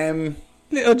Nottingham.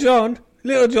 Little John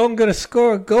going to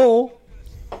score a goal.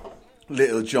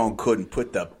 Little John couldn't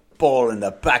put the ball in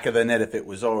the back of the net if it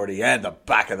was already at the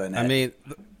back of the net. I mean,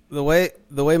 the way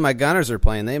my Gunners are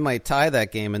playing, they might tie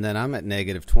that game, and then I'm at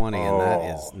negative 20, and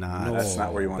that is not. That's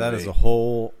not where you want to be. That is a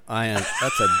hole.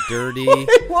 That's a dirty,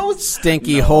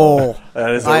 stinky hole.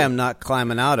 I am not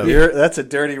climbing out of it. That's a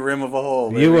dirty rim of a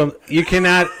hole. Baby. You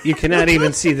cannot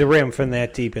even see the rim from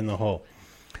that deep in the hole.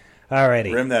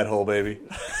 Alrighty. Rim that hole, baby.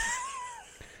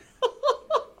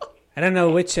 I don't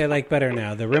know which I like better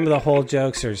now, the rim of the hole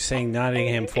jokes or saying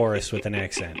Nottingham Forest with an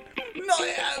accent.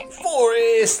 Nottingham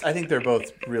Forest. I think they're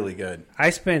both really good. I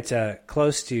spent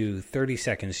close to 30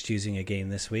 seconds choosing a game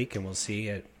this week, and we'll see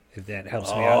if that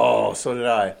helps me out. Oh, so did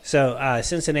I. So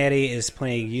Cincinnati is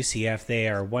playing UCF. They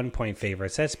are 1-point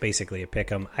favorites. That's basically a pick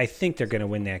 'em. I think they're going to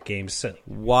win that game. So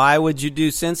why would you do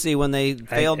Cincy when they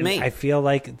failed me? I feel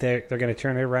like they're going to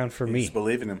turn it around for me. Just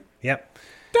believe in him. Yep.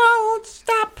 Don't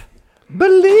stop.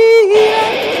 Believe.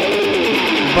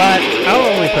 But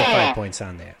I'll only put 5 points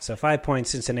on that. So 5 points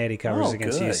Cincinnati covers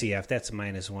against UCF. That's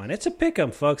 -1. It's a pick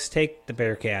 'em, folks. Take the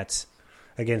Bearcats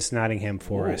against Nottingham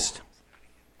Forest.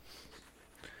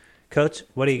 Ooh. Coach,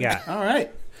 what do you got? All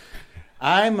right.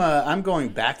 I'm going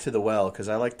back to the well because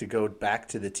I like to go back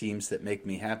to the teams that make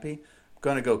me happy. I'm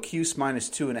going to go Cuse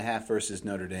 -2.5 versus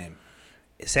Notre Dame.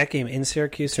 Is that game in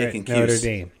Syracuse or Taking Notre Cuse.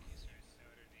 Dame?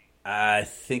 I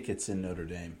think it's in Notre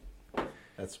Dame.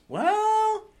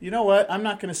 Well, you know what? I'm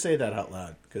not going to say that out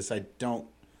loud because I don't.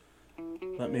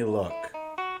 Let me look.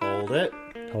 Hold it.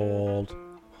 Hold.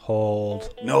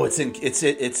 No, it's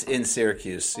in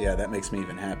Syracuse. Yeah, that makes me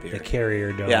even happier. The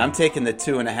Carrier Dome. Yeah, I'm taking the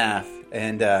 2.5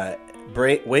 and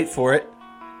wait for it.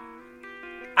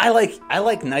 I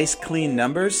like nice clean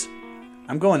numbers.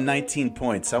 I'm going 19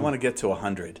 points. I want to get to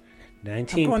 100.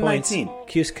 19 I'm going points. 19.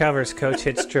 Cuse covers. Coach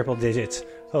hits triple digits.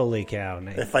 Holy cow!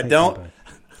 If I don't,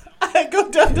 I go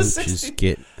down to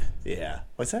 60. Yeah.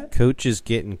 What's that? Coach is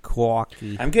getting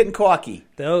quacky. I'm getting quacky.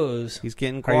 Those He's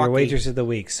getting are your quacky. wagers of the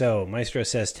week. So Maestro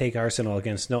says take Arsenal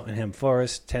against Nottingham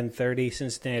Forest, 10:30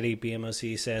 Cincinnati.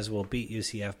 BMOC says we'll beat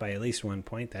UCF by at least 1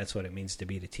 point. That's what it means to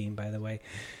beat a team, by the way.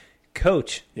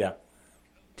 Coach Yeah.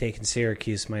 taking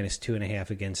Syracuse minus 2.5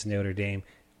 against Notre Dame.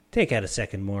 Take out a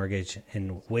second mortgage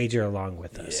and wager along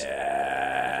with us.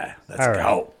 Yeah. Let's All right.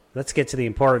 go. Let's get to the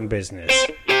important business.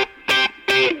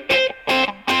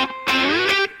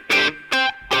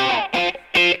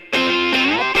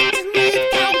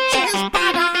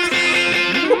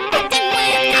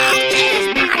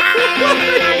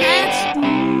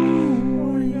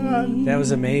 That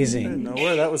was amazing. I didn't know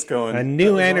where that was going. A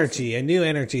new energy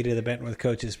to the Betting with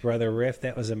Coaches brother riff.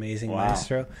 That was amazing, Wow.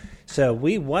 Maestro. So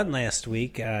we won last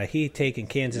week. He taken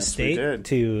Kansas Yes, we State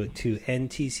to end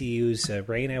TCU's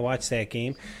reign. I watched that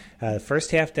game. The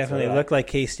first half definitely looked like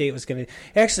K-State was going to.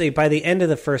 Actually, by the end of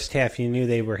the first half, you knew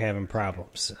they were having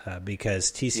problems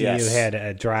because TCU had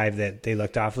a drive that they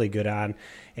looked awfully good on,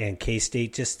 and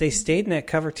K-State they stayed in that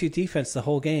cover 2 defense the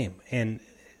whole game. And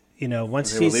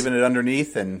once They were leaving it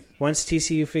underneath, and once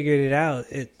TCU figured it out,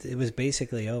 it was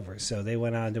basically over. So they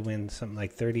went on to win something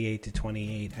like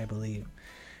 38-28, I believe.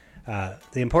 The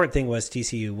important thing was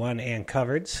TCU won and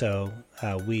covered, so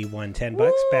we won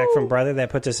 $10 back from Brother. That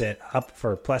puts us up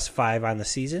for +5 on the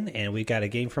season, and we got a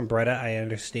game from Bretta. I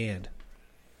understand.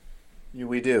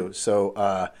 we do.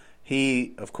 So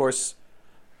he, of course,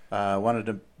 wanted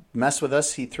to mess with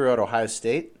us. He threw out Ohio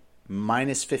State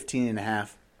minus 15.5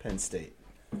 Penn State.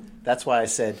 That's why I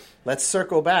said, let's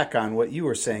circle back on what you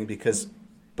were saying, because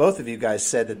both of you guys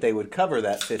said that they would cover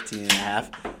that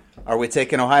 15.5. Are we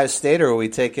taking Ohio State or are we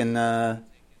taking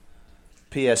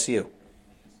PSU?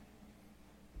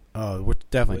 Oh, we're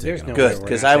definitely There's taking no it. Good, we're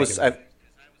because not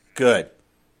good.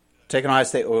 Taking Ohio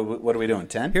State, what are we doing,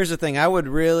 10? Here's the thing.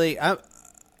 Ohio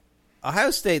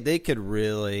State, they could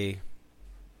really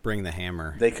bring the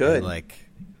hammer. They could. And,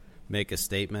 make a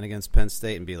statement against Penn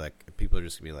State and be like, people are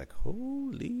just going to be like,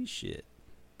 holy shit.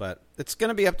 But it's going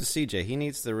to be up to CJ. He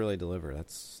needs to really deliver.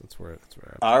 That's where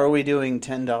Are we doing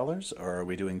 $10 or are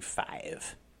we doing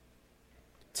 $5?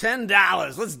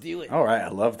 $10. Let's do it. All right, I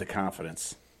love the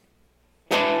confidence.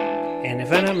 And if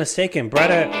I'm not mistaken,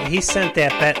 Bretta, he sent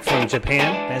that bet from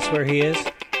Japan. That's where he is.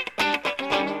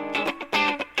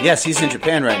 Yes, he's in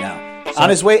Japan right now. On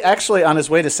his way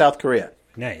to South Korea.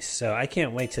 Nice. So I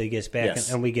can't wait till he gets back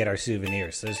Yes. and we get our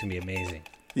souvenirs. Those are going to be amazing.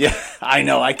 Yeah, I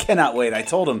know. I cannot wait. I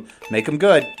told him, make them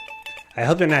good. I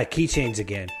hope they're not keychains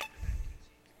again.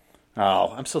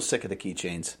 Oh, I'm so sick of the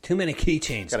keychains. Too many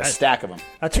keychains. Got a stack of them.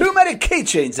 I'll take- Too many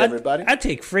keychains, everybody. I'd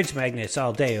take fridge magnets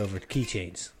all day over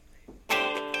keychains.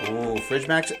 Ooh, fridge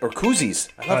max or koozies.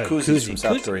 I love koozies from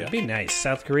South Korea. It'd be nice.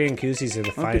 South Korean koozies are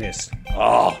the finest.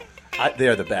 Oh,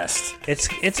 they're the best. It's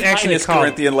actually Finest called.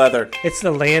 Corinthian leather. It's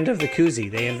the land of the koozie.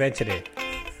 They invented it.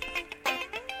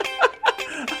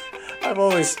 I've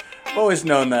always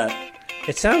known that.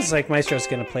 It sounds like Maestro's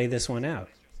going to play this one out.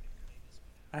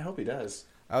 I hope he does.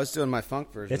 I was doing my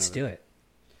funk version. Let's do it.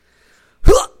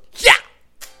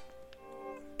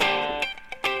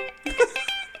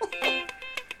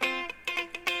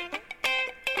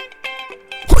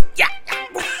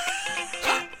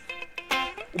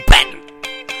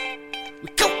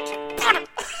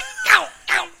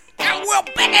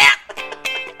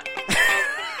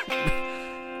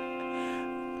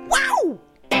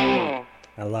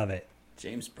 I love it.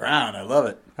 James Brown, I love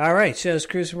it. All right, show's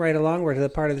cruising right along. We're to the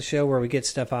part of the show where we get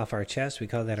stuff off our chest. We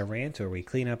call that a rant, or we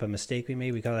clean up a mistake we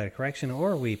made. We call that a correction,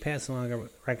 or we pass along a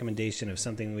recommendation of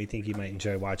something we think you might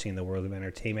enjoy watching in the world of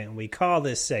entertainment. And we call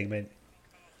this segment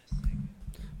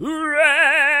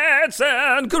Rants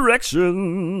and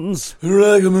Corrections.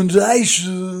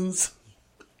 Recommendations.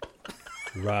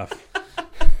 Rough.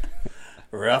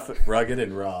 Rough, rugged,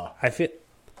 and raw. I feel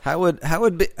How would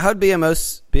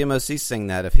BMOC sing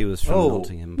that if he was from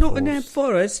Nottingham Forest? Nottingham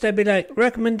Forest. They'd be like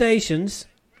recommendations.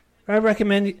 I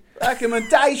recommend you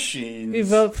Recommendations.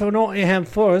 vote for Nottingham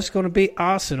Forest. Going to beat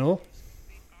Arsenal.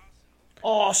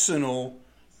 Arsenal.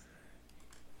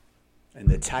 And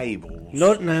the tables.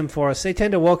 Nottingham Forest. They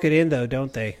tend to walk it in, though,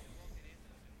 don't they?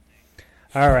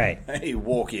 All right. Hey,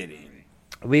 walk it in.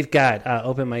 We've got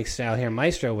open mic style here.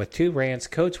 Maestro with 2 rants,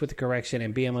 Coach with the correction,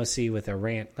 and BMOC with a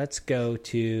rant. Let's go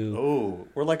to... Oh,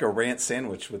 we're like a rant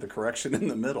sandwich with a correction in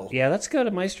the middle. Yeah, let's go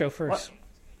to Maestro first. What?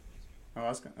 Oh, I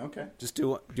was going okay. Just do.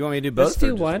 Do you want me to do both? Let's do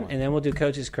or just one, and then we'll do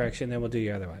Coach's correction, then we'll do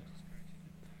your other one.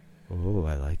 Oh,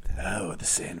 I like that. Oh, the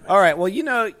sandwich. All right. Well, you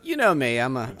know me.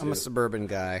 I'm a suburban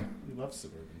guy. We love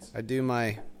Suburbans. I do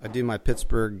my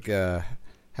Pittsburgh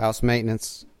house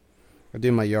maintenance. I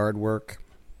do my yard work.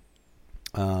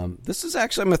 This is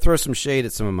actually, I'm going to throw some shade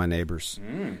at some of my neighbors.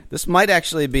 This might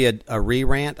actually be a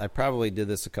re-rant. I probably did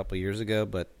this a couple years ago,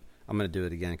 but I'm going to do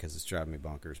it again because it's driving me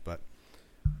bonkers. But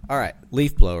all right,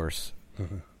 leaf blowers.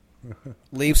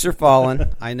 Leaves are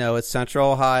falling. I know it's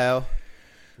Central Ohio.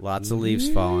 Lots of leaves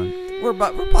falling. We're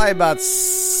probably about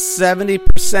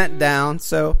 70% down,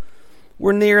 so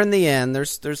we're nearing the end.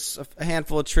 There's a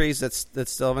handful of trees that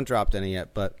still haven't dropped any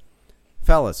yet, but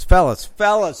fellas. And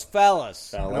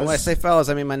when I say fellas,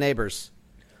 I mean my neighbors.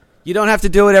 You don't have to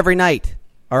do it every night,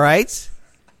 all right?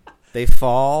 They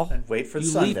fall. And wait for you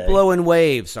Sunday. leaf blow in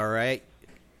waves, all right?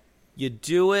 You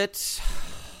do it.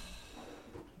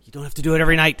 You don't have to do it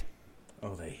every night.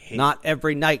 Oh, they hate Not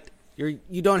every night.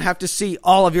 You don't have to see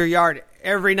all of your yard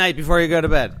every night before you go to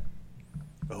bed.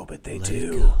 Oh, but they Let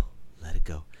do. it go. Let it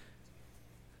go.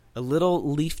 A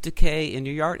little leaf decay in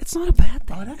your yard, it's not a bad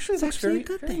thing. Oh, it actually It's looks actually very, a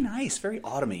good very thing. nice, very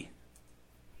autumny.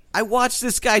 I watched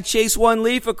this guy chase one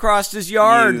leaf across his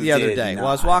yard You the other did day while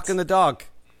I was not. walking the dog.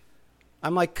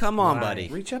 I'm like, come on, Why? buddy.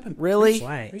 Reach up and Really?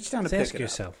 Why? Reach down to Just pick ask it up.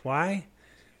 yourself why.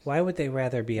 Why would they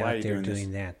rather be Why are out you there doing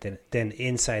doing that than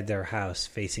inside their house,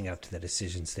 facing up to the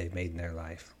decisions they've made in their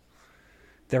life?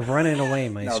 They're running away,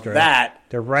 Maestro.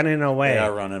 They're running away. They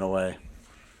are running away.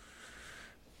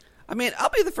 I mean, I'll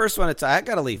be the first one to tell you. I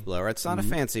got a leaf blower. It's not a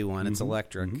fancy one. It's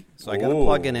electric. So I got to Ooh.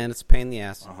 plug it in. It's a pain in the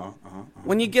ass.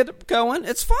 When you get it going,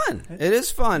 it's fun. It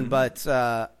is fun, but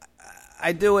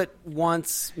I do it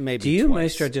once, maybe Do you, twice.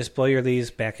 Maestro, just blow your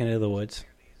leaves back into the woods?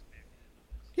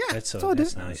 Yeah, That's all I do.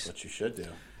 nice. That's what you should do.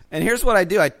 And here's what I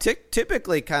do. I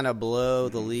typically kind of blow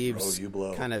the leaves you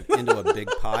blow. kind of into a big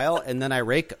pile, and then I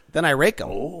rake them.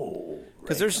 Oh,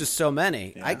 Because there's just so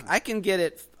many. Yeah. I can get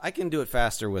it. I can do it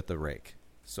faster with the rake.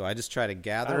 So I just try to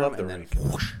gather I them love the and then rake.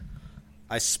 whoosh,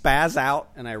 I spaz out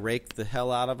and I rake the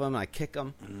hell out of them. I kick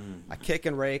them. I kick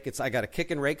and rake. I got a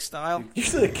kick and rake style.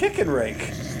 Usually a kick and rake.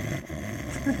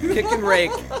 Kick and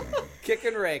rake. Kick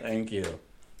and rake. Thank you.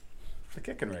 The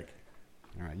kick and rake.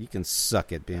 All right, you can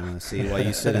suck it, BMC, while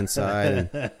you sit inside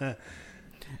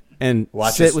and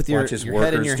Watch sit his- with your watch his head in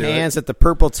workers your do it. hands at the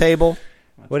purple table.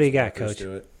 What do you got, Let's Coach?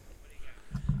 do it.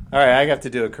 All right, I have to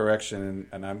do a correction,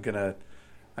 and I'm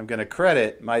gonna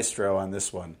credit Maestro on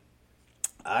this one.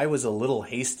 I was a little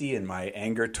hasty in my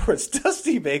anger towards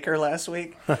Dusty Baker last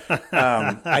week.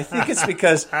 I think it's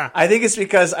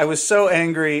because I was so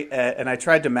angry, and I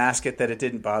tried to mask it that it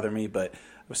didn't bother me, but I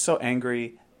was so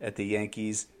angry at the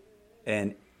Yankees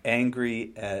and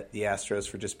angry at the Astros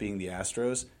for just being the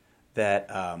Astros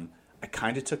that I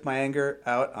kind of took my anger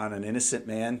out on an innocent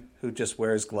man who just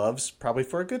wears gloves, probably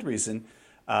for a good reason.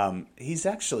 He's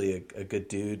actually a good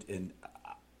dude, and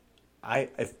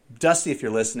Dusty, if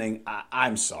you're listening,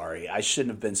 I'm sorry. I shouldn't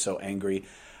have been so angry.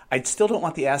 I still don't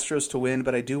want the Astros to win,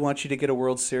 but I do want you to get a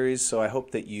World Series, so I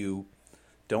hope that you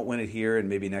don't win it here, and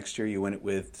maybe next year you win it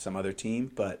with some other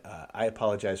team. But I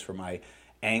apologize for my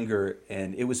anger,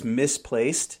 and it was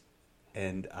misplaced,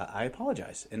 and I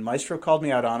apologize. And Maestro called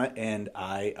me out on it, and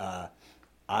I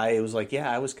was like, yeah,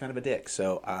 I was kind of a dick.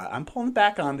 So I'm pulling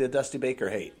back on the Dusty Baker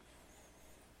hate.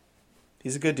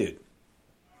 He's a good dude.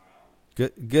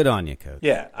 Good on you, Coach.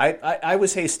 Yeah, I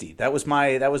was hasty. That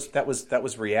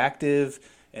was reactive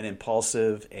and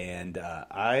impulsive, and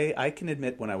I can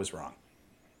admit when I was wrong.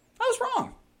 I was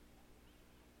wrong.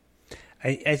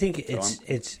 I think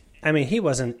it's. I mean, he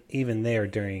wasn't even there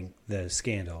during the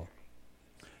scandal.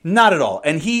 Not at all.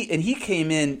 And he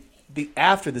came in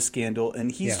after the scandal,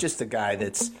 and he's just a guy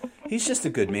he's just a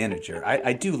good manager.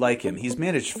 I do like him. He's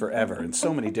managed forever in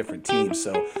so many different teams.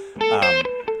 So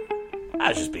I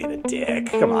was just being a dick.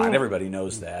 Come on, everybody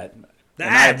knows that. And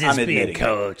I'm being admitting it.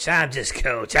 coach. I'm just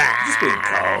coach. Just being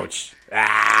coach.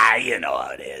 You know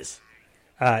how it is.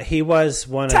 He was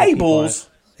one of Tables.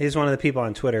 He's one of the people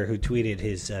on Twitter who tweeted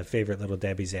his favorite Little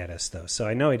Debbie's at us, though. So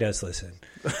I know he does listen.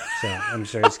 So I'm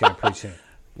sure he's going to appreciate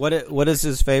it. What is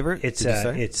his favorite? It's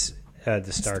did you say?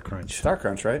 the Star Crunch. Star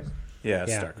Crunch, right? Yeah,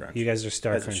 Yeah, Star Crunch. you guys are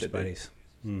Star As it Crunch should be. buddies.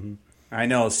 I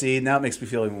know. See, now it makes me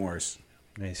feel even worse.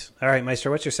 Nice. All right,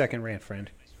 Maestro, what's your second rant,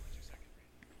 friend?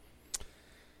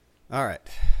 All right.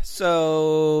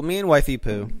 So me and Wifey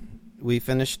Pooh, we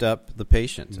finished up The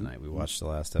Patient tonight. We watched the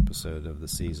last episode of the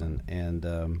season, and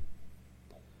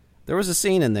there was a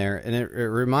scene in there, and it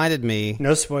reminded me.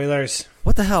 No spoilers.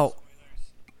 What the hell?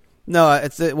 No,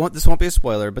 this won't be a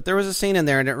spoiler, but there was a scene in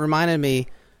there, and it reminded me.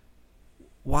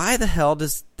 Why the hell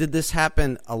did this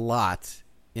happen a lot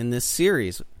in this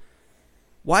series?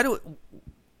 Why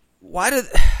did?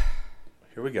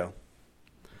 Here we go.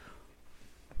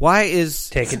 Why is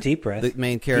Take a deep breath. the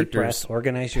main Deep characters? breath.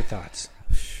 Organize your thoughts.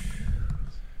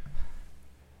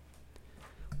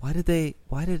 Why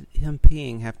did him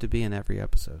peeing have to be in every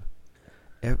episode?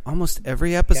 Almost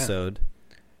every episode,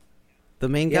 the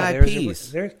main guy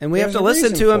pees, and we have to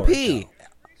listen to him pee.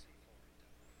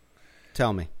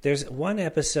 Tell me. There's one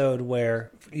episode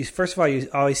where, first of all, you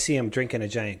always see him drinking a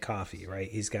giant coffee, right?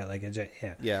 He's got like a giant...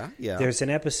 Yeah. There's an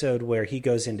episode where he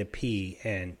goes into pee,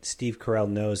 and Steve Carell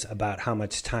knows about how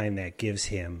much time that gives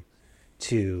him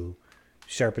to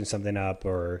sharpen something up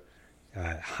or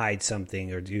hide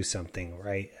something or do something,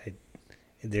 right?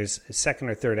 There's a second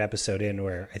or third episode in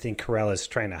where I think Carell is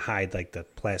trying to hide like the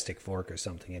plastic fork or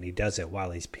something, and he does it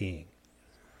while he's peeing.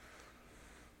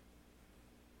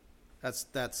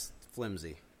 That's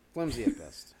flimsy at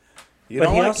best. But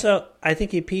he also, I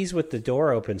think he pees with the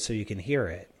door open so you can hear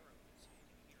it.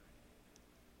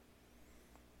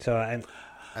 So I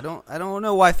don't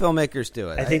know why filmmakers do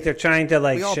it. I think they're trying to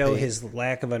like we all show pee. his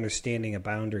lack of understanding of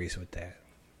boundaries with that.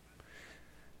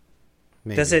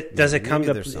 Maybe, Does it come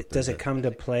maybe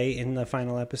to play in the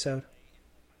final episode?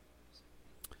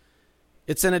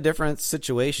 It's in a different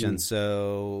situation,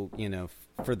 so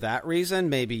for that reason,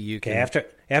 maybe you can. Okay,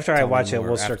 after I watch it,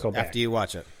 we'll circle back. After you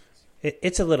watch it,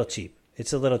 it's a little cheap.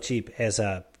 It's a little cheap as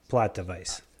a plot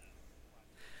device.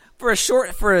 for as short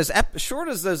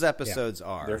as those episodes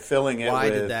are, They're filling it Why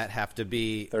with did that have to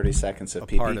be 30 seconds of a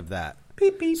pee-pee. part of that?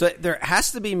 Beep, beep. So there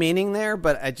has to be meaning there,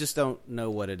 but I just don't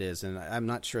know what it is, and I'm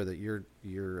not sure that your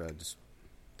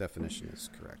definition is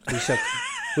correct.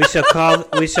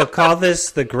 We shall call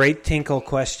this the Great Tinkle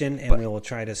question, and we will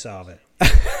try to solve it.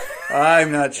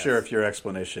 I'm not sure if your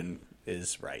explanation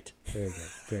is right. Very good.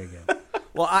 Very good.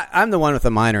 Well, I'm the one with a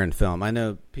minor in film. I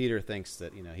know Peter thinks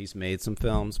that he's made some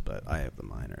films, but I have the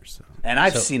minor. So, And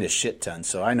I've seen a shit ton,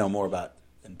 so I know more about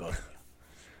than both of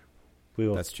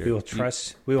you. That's true. We will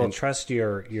trust. We will trust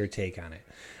your take on it.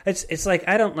 It's like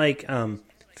I don't like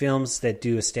films that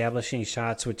do establishing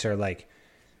shots, which are like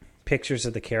pictures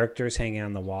of the characters hanging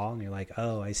on the wall, and you're like,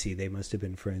 oh, I see. They must have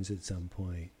been friends at some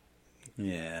point.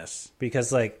 Yes.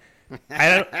 Because like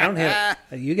I don't have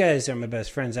you guys are my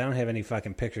best friends. I don't have any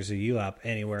fucking pictures of you up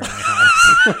anywhere in my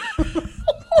house.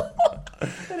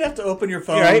 You'd have to open your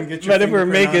phone, Right? get your But if we're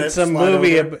fingerprint on making it, some slide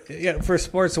movie over. for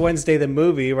Sports Wednesday, the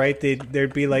movie, right?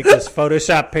 There'd be like this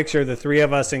Photoshop picture of the three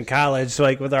of us in college,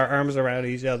 like with our arms around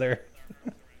each other.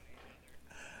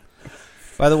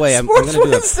 by the way, I'm going to do a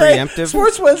preemptive.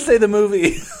 Sports Wednesday, the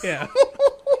movie. Yeah.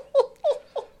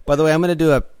 By the way, I'm going to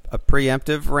do a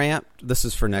preemptive rant. This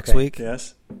is for next week.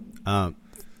 Yes.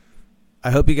 I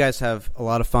hope you guys have a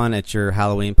lot of fun at your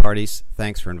Halloween parties.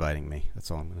 Thanks for inviting me. That's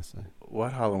all I'm going to say.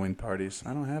 What Halloween parties?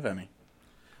 I don't have any.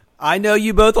 I know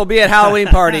you both will be at Halloween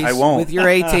parties I won't. with your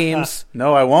A teams.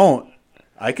 No, I won't.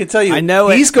 I can tell you. I know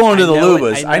it. He's going to the I know it.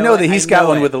 Lubas. I I know know it. that he's I got know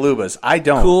one it. with the Lubas. I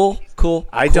don't. Cool.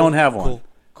 I don't have one.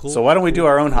 Cool. So why don't we do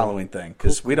our own Halloween thing?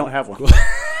 Because we don't have one.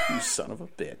 You son of a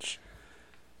bitch.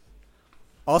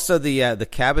 Also, the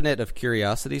Cabinet of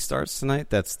Curiosity starts tonight.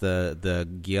 That's the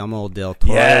Guillermo del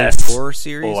Toro Yes. horror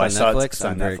series I on saw Netflix. it's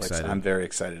on I'm very Netflix. excited. I'm very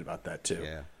excited about that too.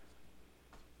 Yeah,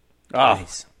 Oh,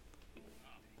 Nice.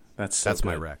 that's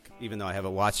my good. rec. Even though I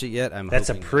haven't watched it yet, I'm That's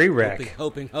a hoping, pre-rec.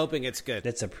 hoping it's good.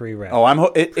 That's a pre-rec. Oh, I'm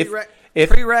if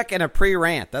Pre-rec and a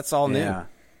pre-rant. That's all new. yeah,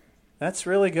 that's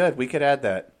really good. We could add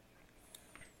that.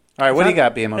 All right, what do you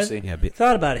got, BMOC? Yeah,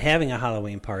 Thought about having a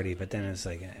Halloween party, but then it's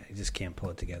like I just can't pull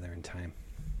it together in time.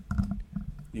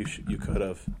 You could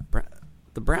have.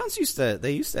 the Browns used to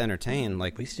entertain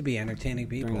like We used to be entertaining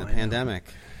people during the I know. pandemic.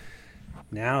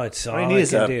 Now it's you all need I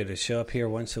is can a- do to show up here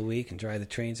once a week and drive the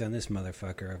trains on this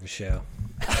motherfucker of a show.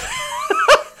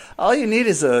 All you need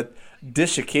is a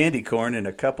dish of candy corn and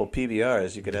a couple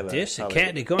PBRs. You could have Dish a of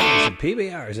candy corn and some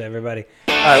PBRs, everybody.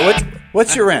 All right,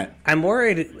 what's your rant? I'm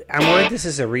worried this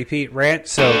is a repeat rant,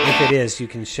 so if it is, you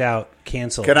can shout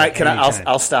cancel. Can I? at any time.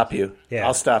 I'll stop you. Yeah.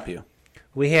 I'll stop you.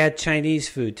 We had Chinese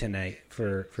food tonight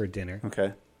for dinner.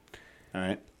 Okay. All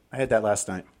right. I had that last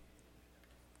night.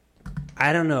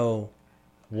 I don't know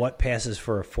what passes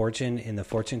for a fortune in the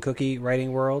fortune cookie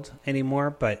writing world anymore,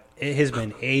 but it has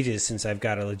been ages since I've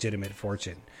got a legitimate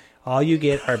fortune. All you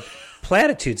get are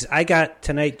platitudes. I got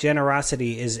tonight,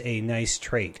 generosity is a nice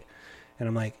trait. And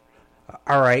I'm like,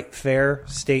 all right, fair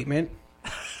statement.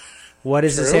 What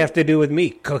does this True. have to do with me?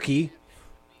 Cookie.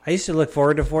 I used to look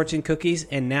forward to fortune cookies,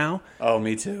 and now Oh,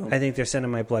 me too. I think they're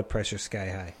sending my blood pressure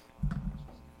sky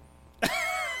high.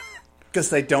 Because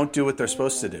they don't do what they're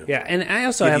supposed to do. Yeah, and I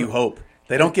also Give have... you hope.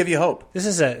 They don't give you hope. This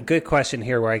is a good question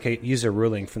here where I could use a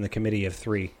ruling from the committee of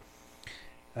three.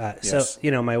 So, Yes.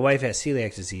 my wife has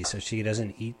celiac disease, so she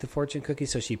doesn't eat the fortune cookie.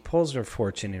 So she pulls her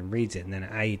fortune and reads it, and then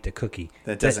I eat the cookie.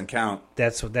 That doesn't count.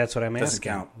 That's what I'm Doesn't asking.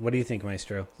 count. What do you think,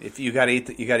 Maestro? If you got to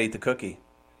eat, you got to eat the cookie.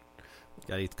 You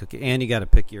got to eat the cookie, and you got to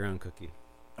pick your own cookie.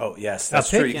 Oh yes,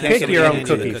 that's pick, true. You can't pick get your any own of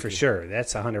the cookie for sure.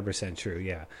 That's 100% true.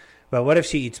 Yeah, but what if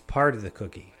she eats part of the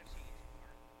cookie?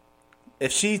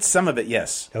 If she eats some of it,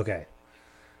 yes. Okay.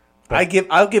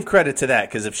 I'll give credit to that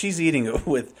because if she's eating it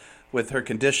with her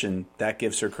condition, that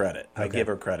gives her credit. I Okay. give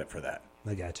her credit for that.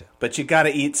 I gotcha. But you got to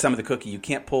eat some of the cookie. You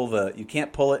can't pull it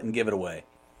and give it away.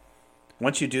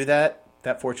 Once you do that,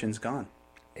 that fortune's gone.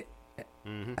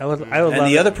 I would And love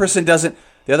the it. other person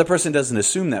doesn't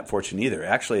assume that fortune either.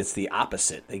 Actually, it's the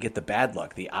opposite. They get the bad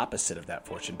luck, the opposite of that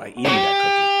fortune by eating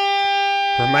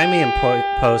that Remind me in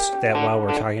post that while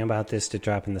we're talking about this to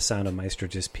drop in the sound of Maestro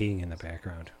just peeing in the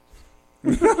background.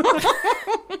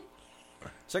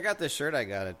 Check out this shirt I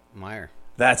got at Meijer. cookie.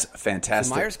 That's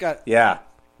fantastic. Meyer's got Yeah.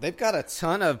 they've got a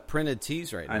ton of printed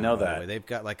tees right now. I know by the that. way. They've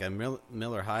got like a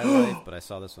Miller High Life, but I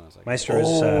saw this one. I was like, Maestro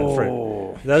is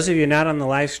for those of you not on the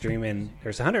live stream, and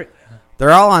there's 100.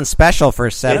 They're all on special for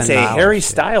 $7. It's a Harry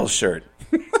Styles shirt.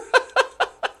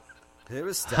 it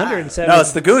was 170 No,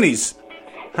 it's the Goonies.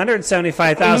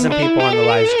 175,000 people on the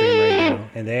live stream right now,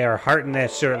 and they are hearting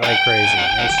that shirt like crazy.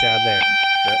 Nice job there.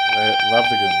 I love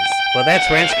the Goonies. Well, that's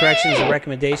rants, corrections, and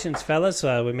recommendations, fellas.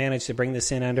 We managed to bring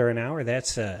this in under an hour.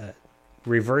 That's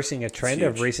reversing a trend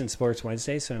of huge. recent Sports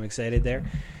Wednesday, so I'm excited there.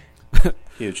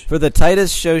 Huge. for the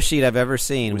tightest show sheet I've ever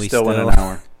seen. We still went an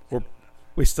hour.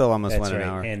 We still almost That's went right. an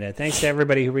hour. And thanks to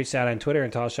everybody who reached out on Twitter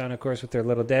and Talshawn, of course, with their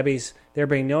little Debbies. There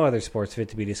being no other sports fit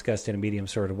to be discussed in a medium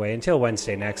sort of way until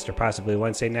Wednesday next, or possibly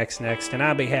Wednesday next. And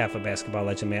on behalf of basketball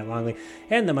legend Matt Longley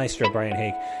and the Maestro Brian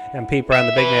Hake, I'm Pete Brown,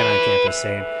 the big man on campus,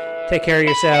 saying, take care of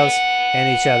yourselves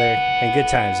and each other, and good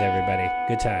times, everybody.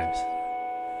 Good times.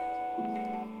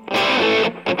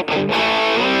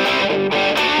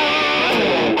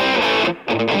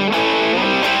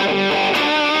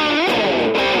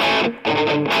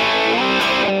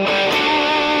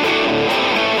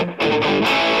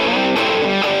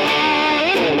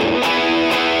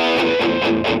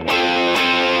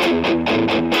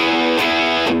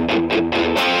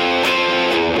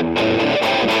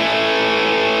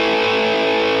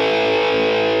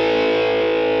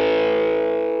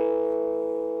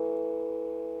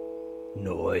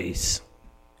 Noise.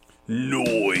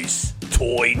 Noise.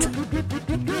 Toit.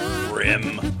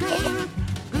 Rim.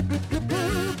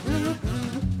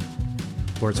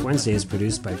 Sports Wednesday is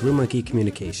produced by Blue Monkey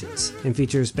Communications and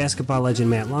features basketball legend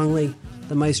Matt Longley,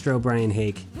 the Maestro Brian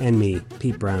Hake, and me,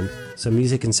 Pete Brown. Some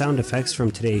music and sound effects from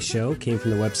today's show came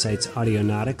from the websites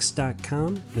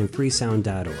audionautics.com and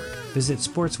freesound.org. Visit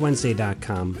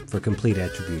sportswednesday.com for complete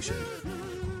attribution.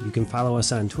 You can follow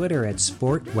us on Twitter at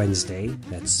Sport Wednesday,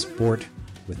 that's sport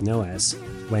with no S,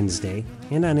 Wednesday,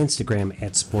 and on Instagram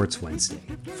at Sports Wednesday.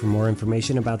 For more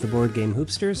information about the board game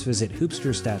Hoopsters, visit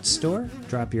hoopsters.store,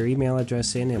 drop your email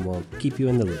address in, and we'll keep you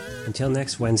in the loop. Until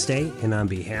next Wednesday, and on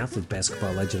behalf of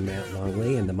basketball legend Matt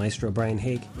Longley and the Maestro Brian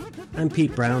Hake, I'm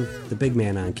Pete Brown, the big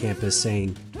man on campus,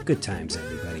 saying, good times,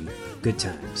 everybody. Good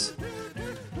times.